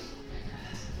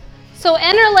 So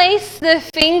interlace the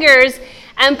fingers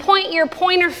and point your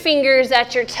pointer fingers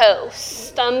at your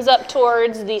toes. Thumbs up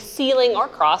towards the ceiling or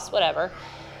cross, whatever.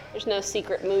 There's no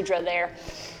secret mudra there.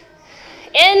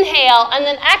 Inhale, and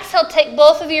then exhale, take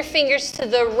both of your fingers to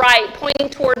the right, pointing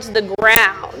towards the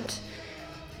ground.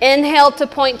 Inhale to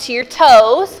point to your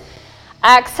toes.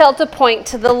 Exhale to point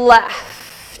to the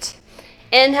left.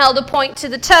 Inhale to point to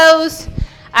the toes.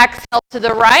 Exhale to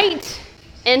the right.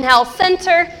 Inhale,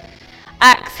 center.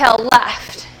 Exhale,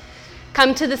 left.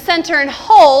 Come to the center and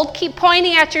hold. Keep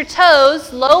pointing at your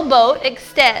toes. Low boat,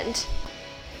 extend.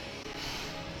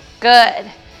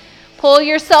 Good. Pull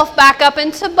yourself back up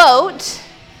into boat.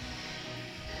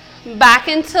 Back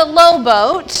into low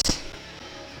boat.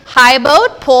 High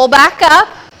boat, pull back up.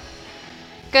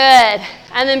 Good.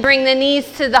 And then bring the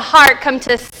knees to the heart. Come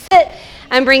to sit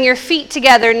and bring your feet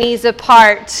together, knees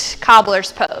apart.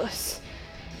 Cobbler's pose.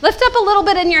 Lift up a little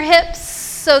bit in your hips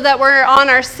so that we're on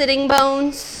our sitting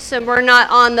bones and we're not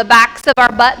on the backs of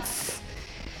our butts.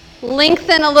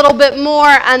 Lengthen a little bit more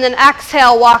and then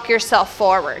exhale, walk yourself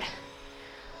forward.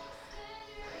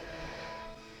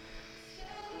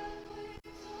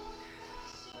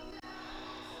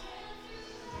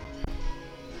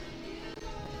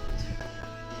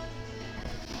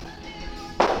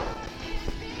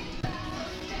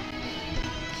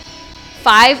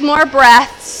 Five more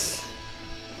breaths.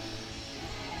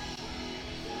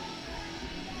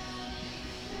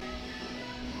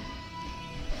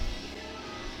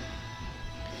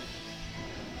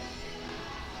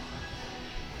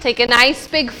 Take a nice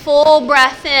big full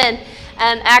breath in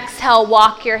and exhale,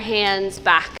 walk your hands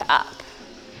back up.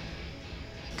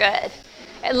 Good.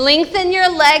 And lengthen your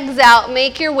legs out.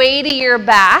 Make your way to your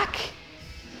back.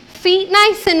 Feet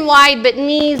nice and wide, but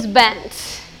knees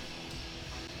bent.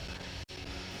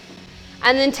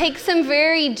 And then take some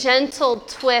very gentle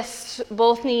twists,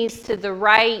 both knees to the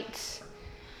right.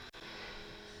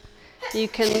 You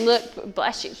can look,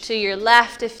 bless you, to your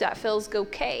left if that feels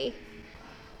okay.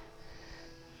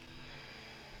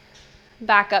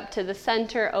 Back up to the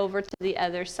center, over to the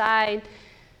other side.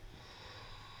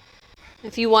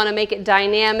 If you want to make it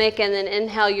dynamic and then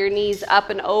inhale your knees up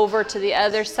and over to the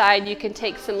other side, you can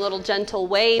take some little gentle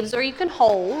waves or you can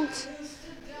hold.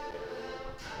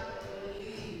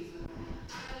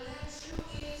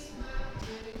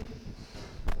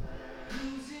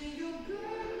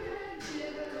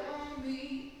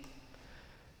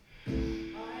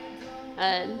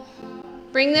 And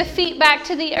bring the feet back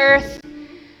to the earth.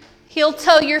 Heel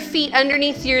toe your feet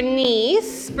underneath your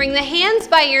knees. Bring the hands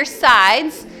by your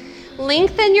sides.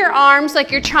 Lengthen your arms like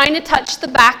you're trying to touch the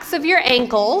backs of your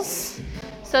ankles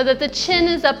so that the chin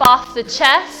is up off the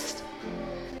chest.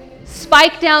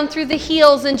 Spike down through the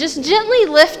heels and just gently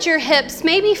lift your hips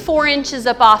maybe 4 inches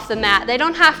up off the mat. They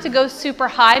don't have to go super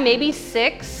high, maybe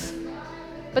 6,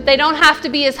 but they don't have to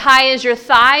be as high as your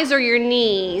thighs or your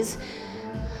knees.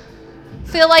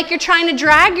 Feel like you're trying to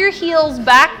drag your heels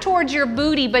back towards your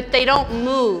booty, but they don't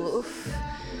move.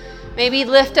 Maybe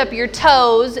lift up your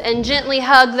toes and gently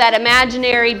hug that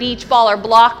imaginary beach ball or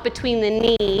block between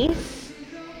the knees.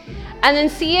 And then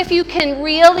see if you can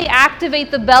really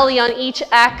activate the belly on each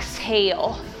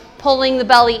exhale, pulling the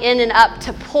belly in and up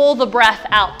to pull the breath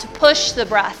out, to push the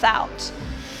breath out.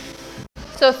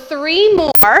 So 3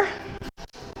 more.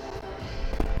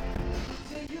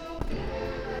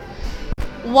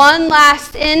 One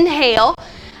last inhale,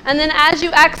 and then as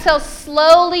you exhale,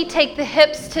 slowly take the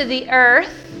hips to the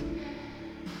earth.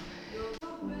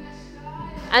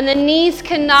 And the knees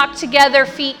can knock together,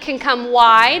 feet can come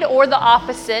wide, or the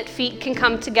opposite, feet can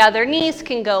come together, knees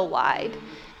can go wide.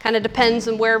 Kind of depends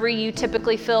on wherever you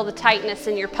typically feel the tightness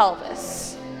in your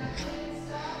pelvis.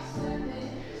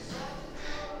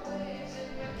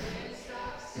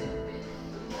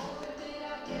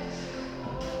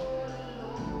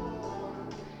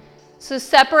 So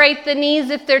separate the knees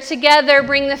if they're together,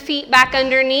 bring the feet back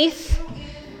underneath.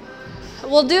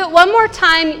 We'll do it one more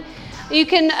time. You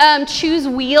can choose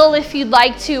wheel if you'd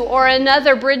like to, or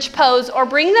another bridge pose, or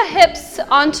bring the hips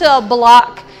onto a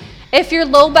block if your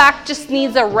low back just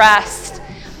needs a rest.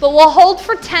 But we'll hold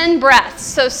for 10 breaths.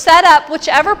 So set up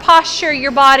whichever posture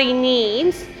your body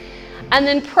needs, and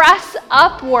then press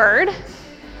upward,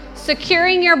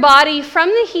 securing your body from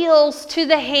the heels to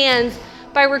the hands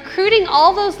by recruiting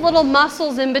all those little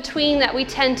muscles in between that we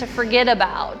tend to forget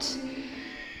about.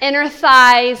 Inner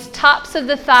thighs, tops of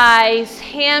the thighs,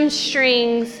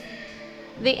 hamstrings,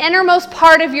 the innermost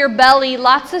part of your belly,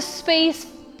 lots of space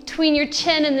between your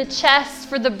chin and the chest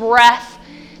for the breath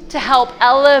to help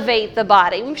elevate the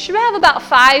body. We should have about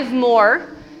 5 more.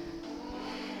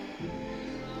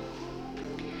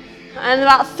 And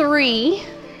about 3,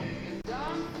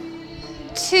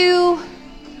 2,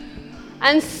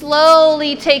 and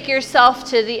slowly take yourself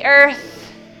to the earth.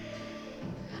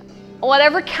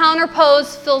 Whatever counter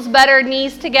pose feels better,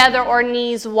 knees together or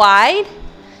knees wide.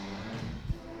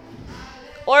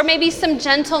 Or maybe some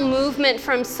gentle movement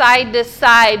from side to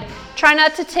side. Try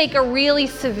not to take a really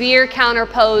severe counter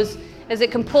pose as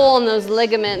it can pull on those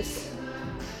ligaments.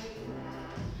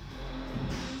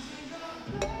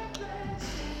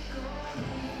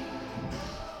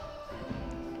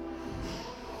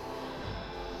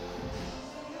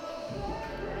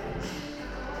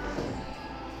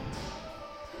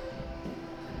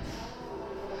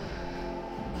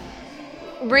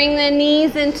 Bring the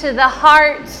knees into the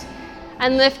heart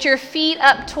and lift your feet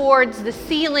up towards the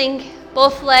ceiling.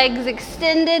 Both legs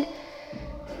extended.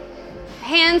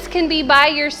 Hands can be by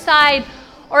your side,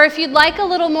 or if you'd like a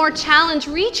little more challenge,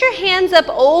 reach your hands up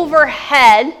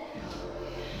overhead.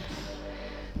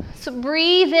 So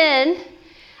breathe in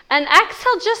and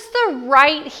exhale just the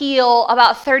right heel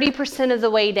about 30% of the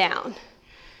way down.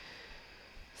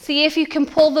 See if you can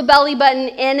pull the belly button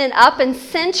in and up and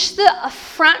cinch the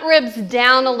front ribs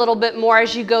down a little bit more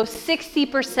as you go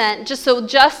 60%,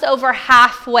 just over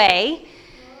halfway.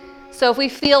 So if we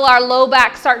feel our low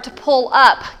back start to pull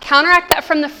up, counteract that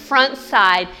from the front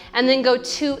side and then go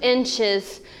 2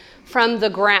 inches from the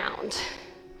ground.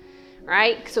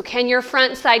 Right? So can your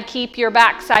front side keep your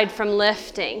back side from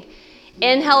lifting?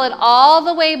 Inhale it all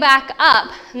the way back up.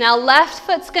 Now left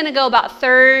foot's going to go about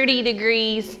 30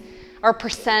 degrees or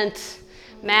percent,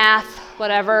 math,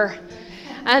 whatever.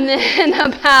 And then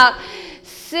about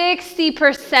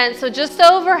 60%, so just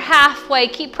over halfway.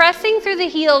 Keep pressing through the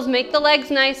heels, make the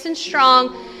legs nice and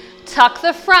strong. Tuck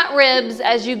the front ribs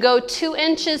as you go 2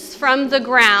 inches from the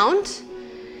ground.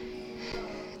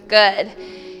 Good.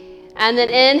 And then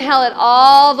inhale it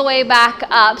all the way back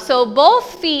up. So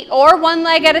both feet or one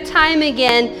leg at a time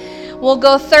again. We'll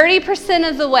go 30%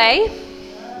 of the way.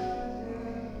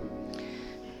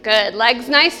 Good. Legs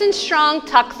nice and strong.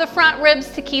 Tuck the front ribs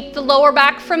to keep the lower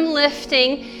back from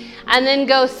lifting. And then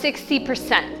go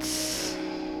 60%.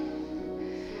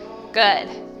 Good.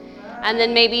 And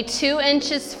then maybe 2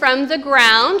 inches from the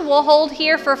ground. We'll hold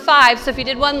here for 5. So if you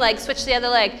did one leg, switch the other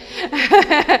leg.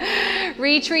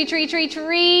 Reach, reach, reach, reach,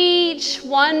 reach.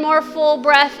 One more full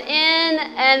breath in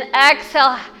and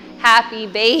exhale. Happy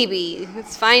baby.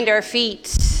 Let's find our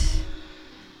feet.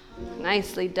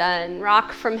 Nicely done.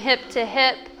 Rock from hip to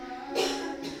hip.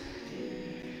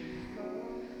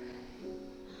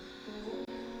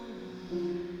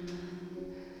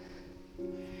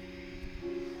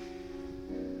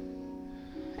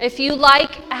 If you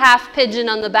like half pigeon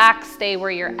on the back, stay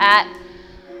where you're at.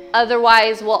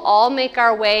 Otherwise, we'll all make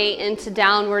our way into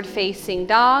downward facing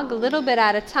dog, a little bit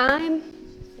at a time.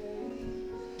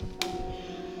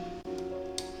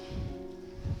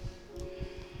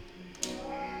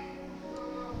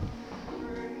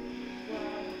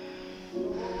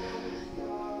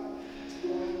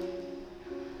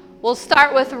 We'll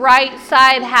start with right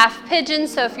side half pigeon.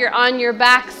 So if you're on your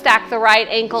back, stack the right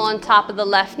ankle on top of the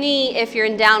left knee. If you're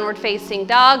in downward facing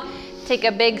dog, take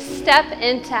a big step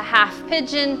into half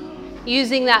pigeon,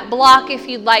 using that block if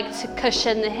you'd like to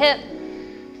cushion the hip.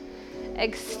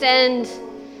 Extend,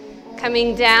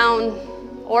 coming down,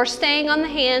 or staying on the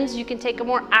hands. You can take a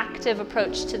more active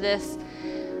approach to this.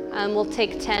 We'll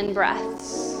take 10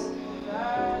 breaths.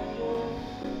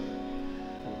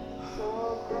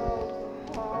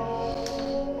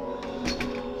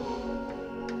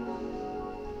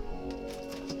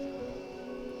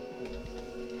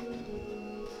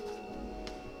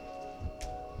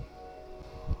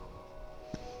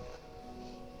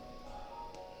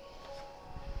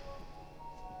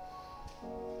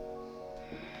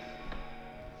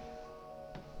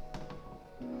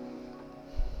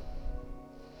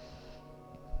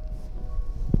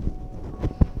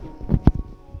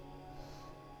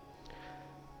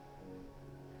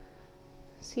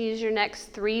 So use your next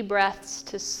 3 breaths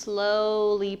to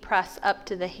slowly press up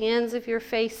to the hands if you're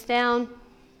face down.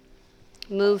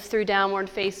 Move through downward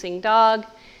facing dog.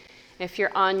 If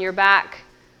you're on your back,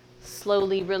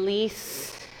 slowly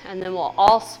release, and then we'll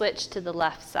all switch to the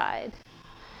left side.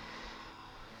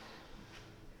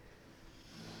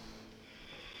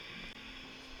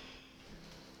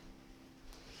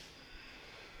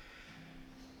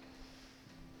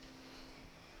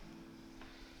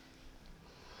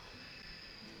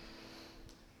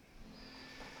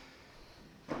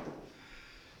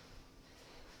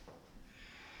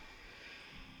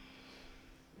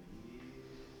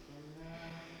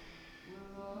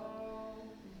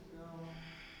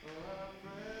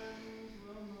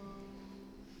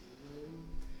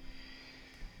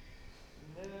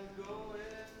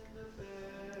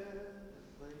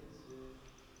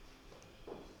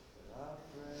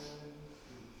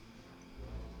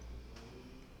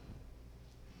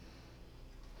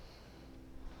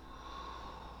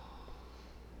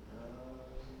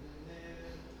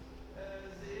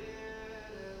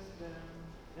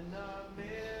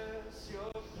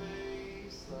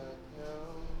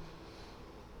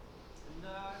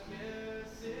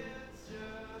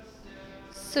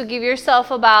 So give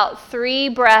yourself about 3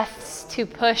 breaths to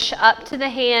push up to the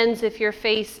hands if you're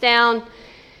face down.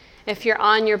 If you're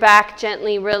on your back,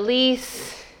 gently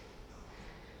release.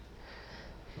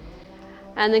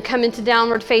 And then come into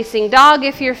downward facing dog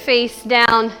if you're face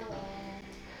down.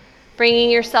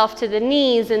 Bringing yourself to the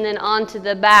knees and then onto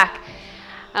the back.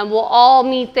 And we'll all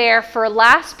meet there for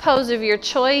last pose of your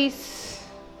choice.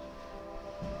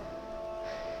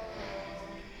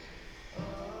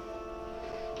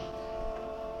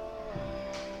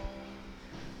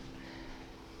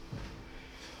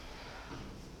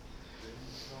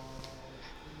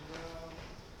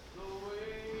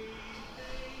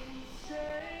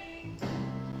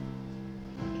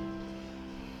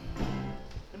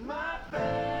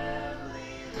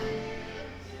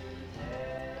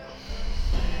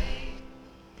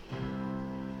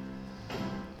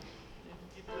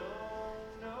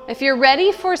 If you're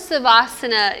ready for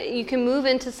Savasana, you can move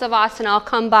into Savasana. I'll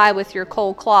come by with your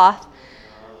cold cloth.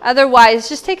 Otherwise,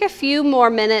 just take a few more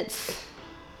minutes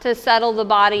to settle the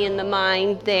body and the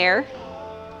mind there,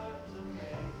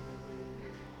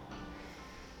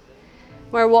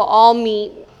 where we'll all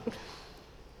meet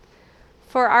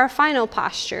for our final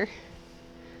posture.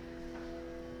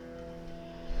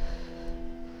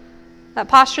 That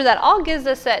posture that all gives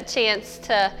us that chance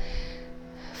to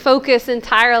focus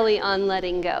entirely on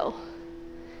letting go,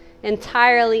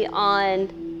 entirely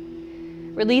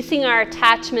on releasing our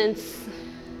attachments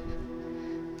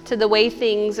to the way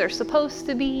things are supposed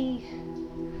to be,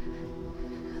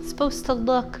 supposed to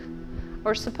look,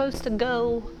 or supposed to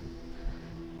go.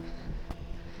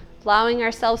 Allowing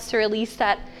ourselves to release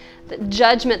that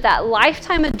judgment, that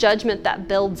lifetime of judgment that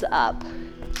builds up.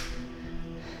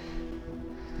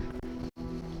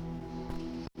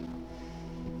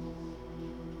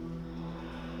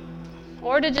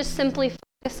 Or to just simply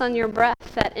focus on your breath,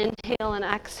 that inhale and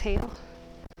exhale.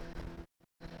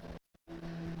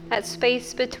 That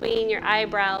space between your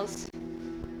eyebrows,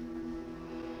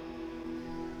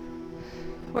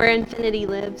 where infinity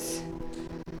lives.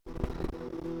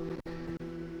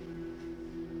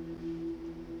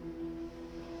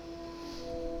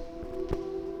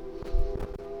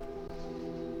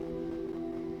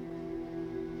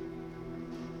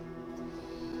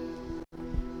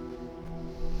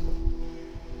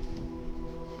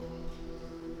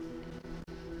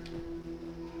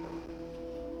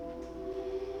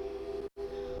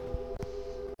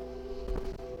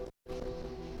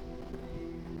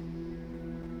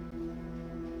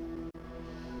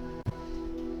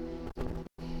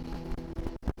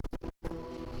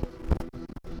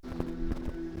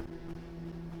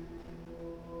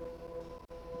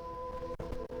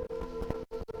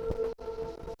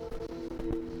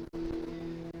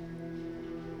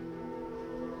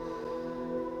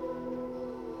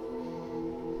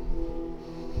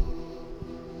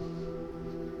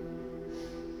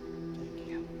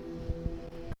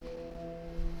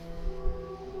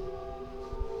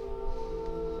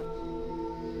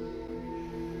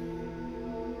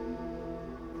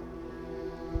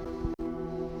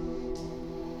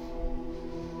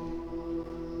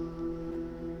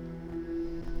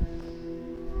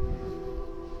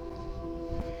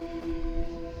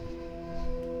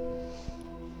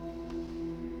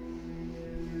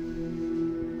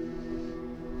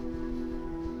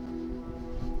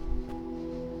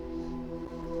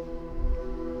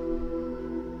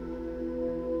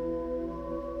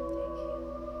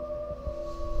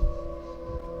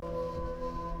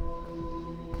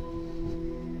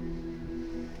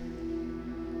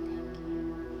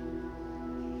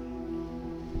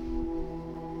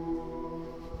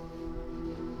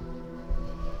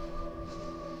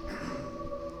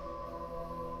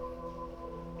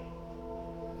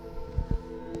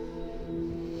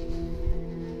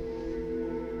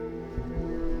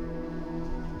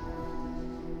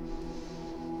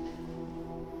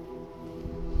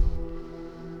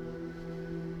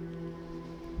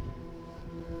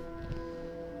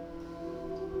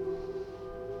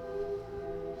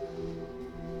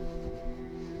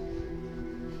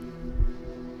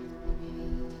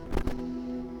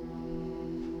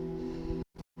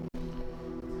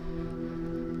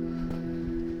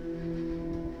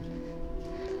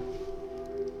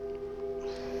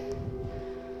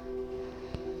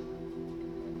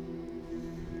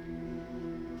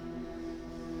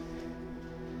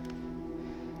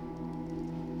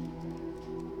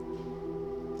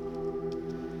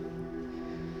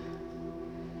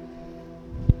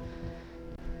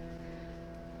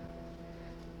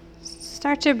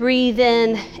 Start to breathe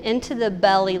in into the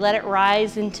belly. Let it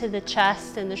rise into the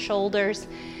chest and the shoulders.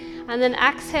 And then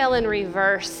exhale in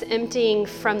reverse, emptying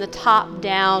from the top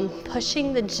down,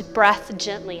 pushing the breath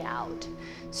gently out.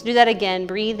 So do that again.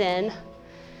 Breathe in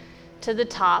to the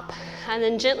top, and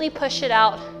then gently push it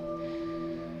out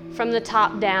from the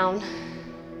top down.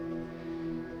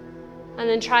 And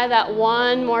then try that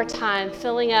one more time,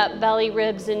 filling up belly,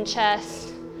 ribs, and chest.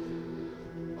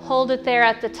 Hold it there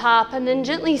at the top, and then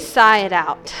gently sigh it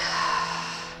out.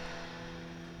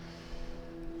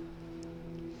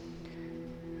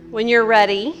 When you're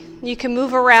ready, you can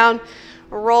move around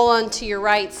or roll onto your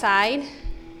right side.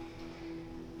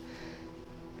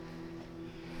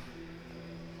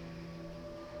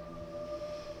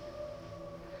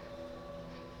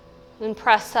 And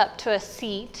press up to a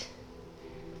seat.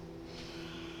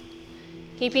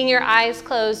 Keeping your eyes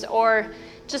closed, or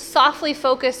just softly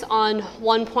focus on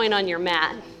one point on your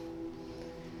mat.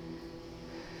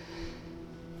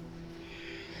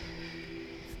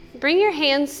 Bring your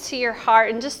hands to your heart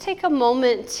and just take a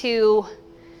moment to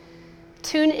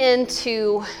tune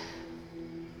into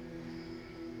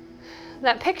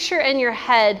that picture in your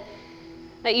head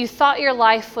that you thought your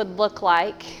life would look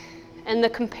like, and the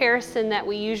comparison that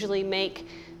we usually make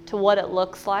to what it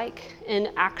looks like in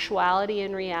actuality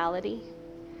and reality.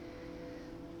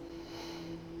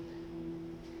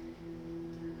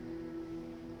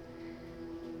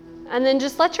 And then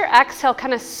just let your exhale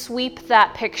kind of sweep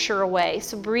that picture away.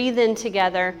 So breathe in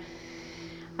together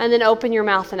and then open your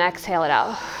mouth and exhale it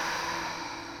out.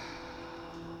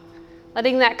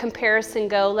 Letting that comparison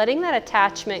go, letting that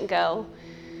attachment go.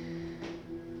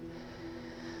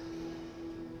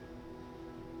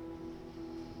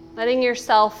 Letting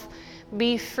yourself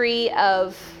be free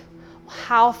of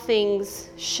how things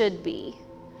should be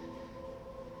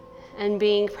and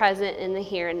being present in the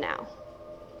here and now.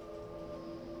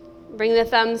 Bring the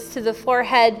thumbs to the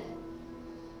forehead.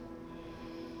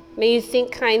 May you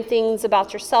think kind things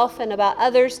about yourself and about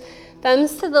others.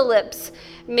 Thumbs to the lips.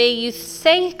 May you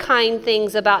say kind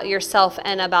things about yourself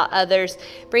and about others.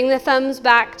 Bring the thumbs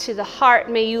back to the heart.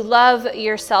 May you love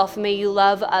yourself. May you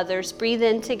love others. Breathe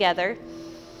in together.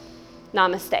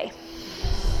 Namaste. I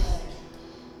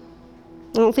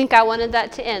don't think I wanted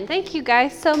that to end. Thank you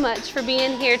guys so much for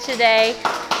being here today.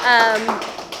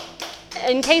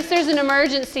 In case there's an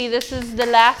emergency, this is the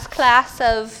last class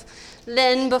of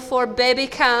Lynn before baby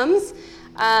comes.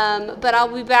 But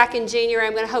I'll be back in January.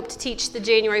 I'm going to hope to teach the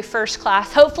January 1st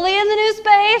class, hopefully in the new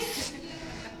space.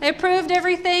 They approved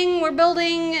everything we're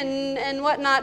building and whatnot.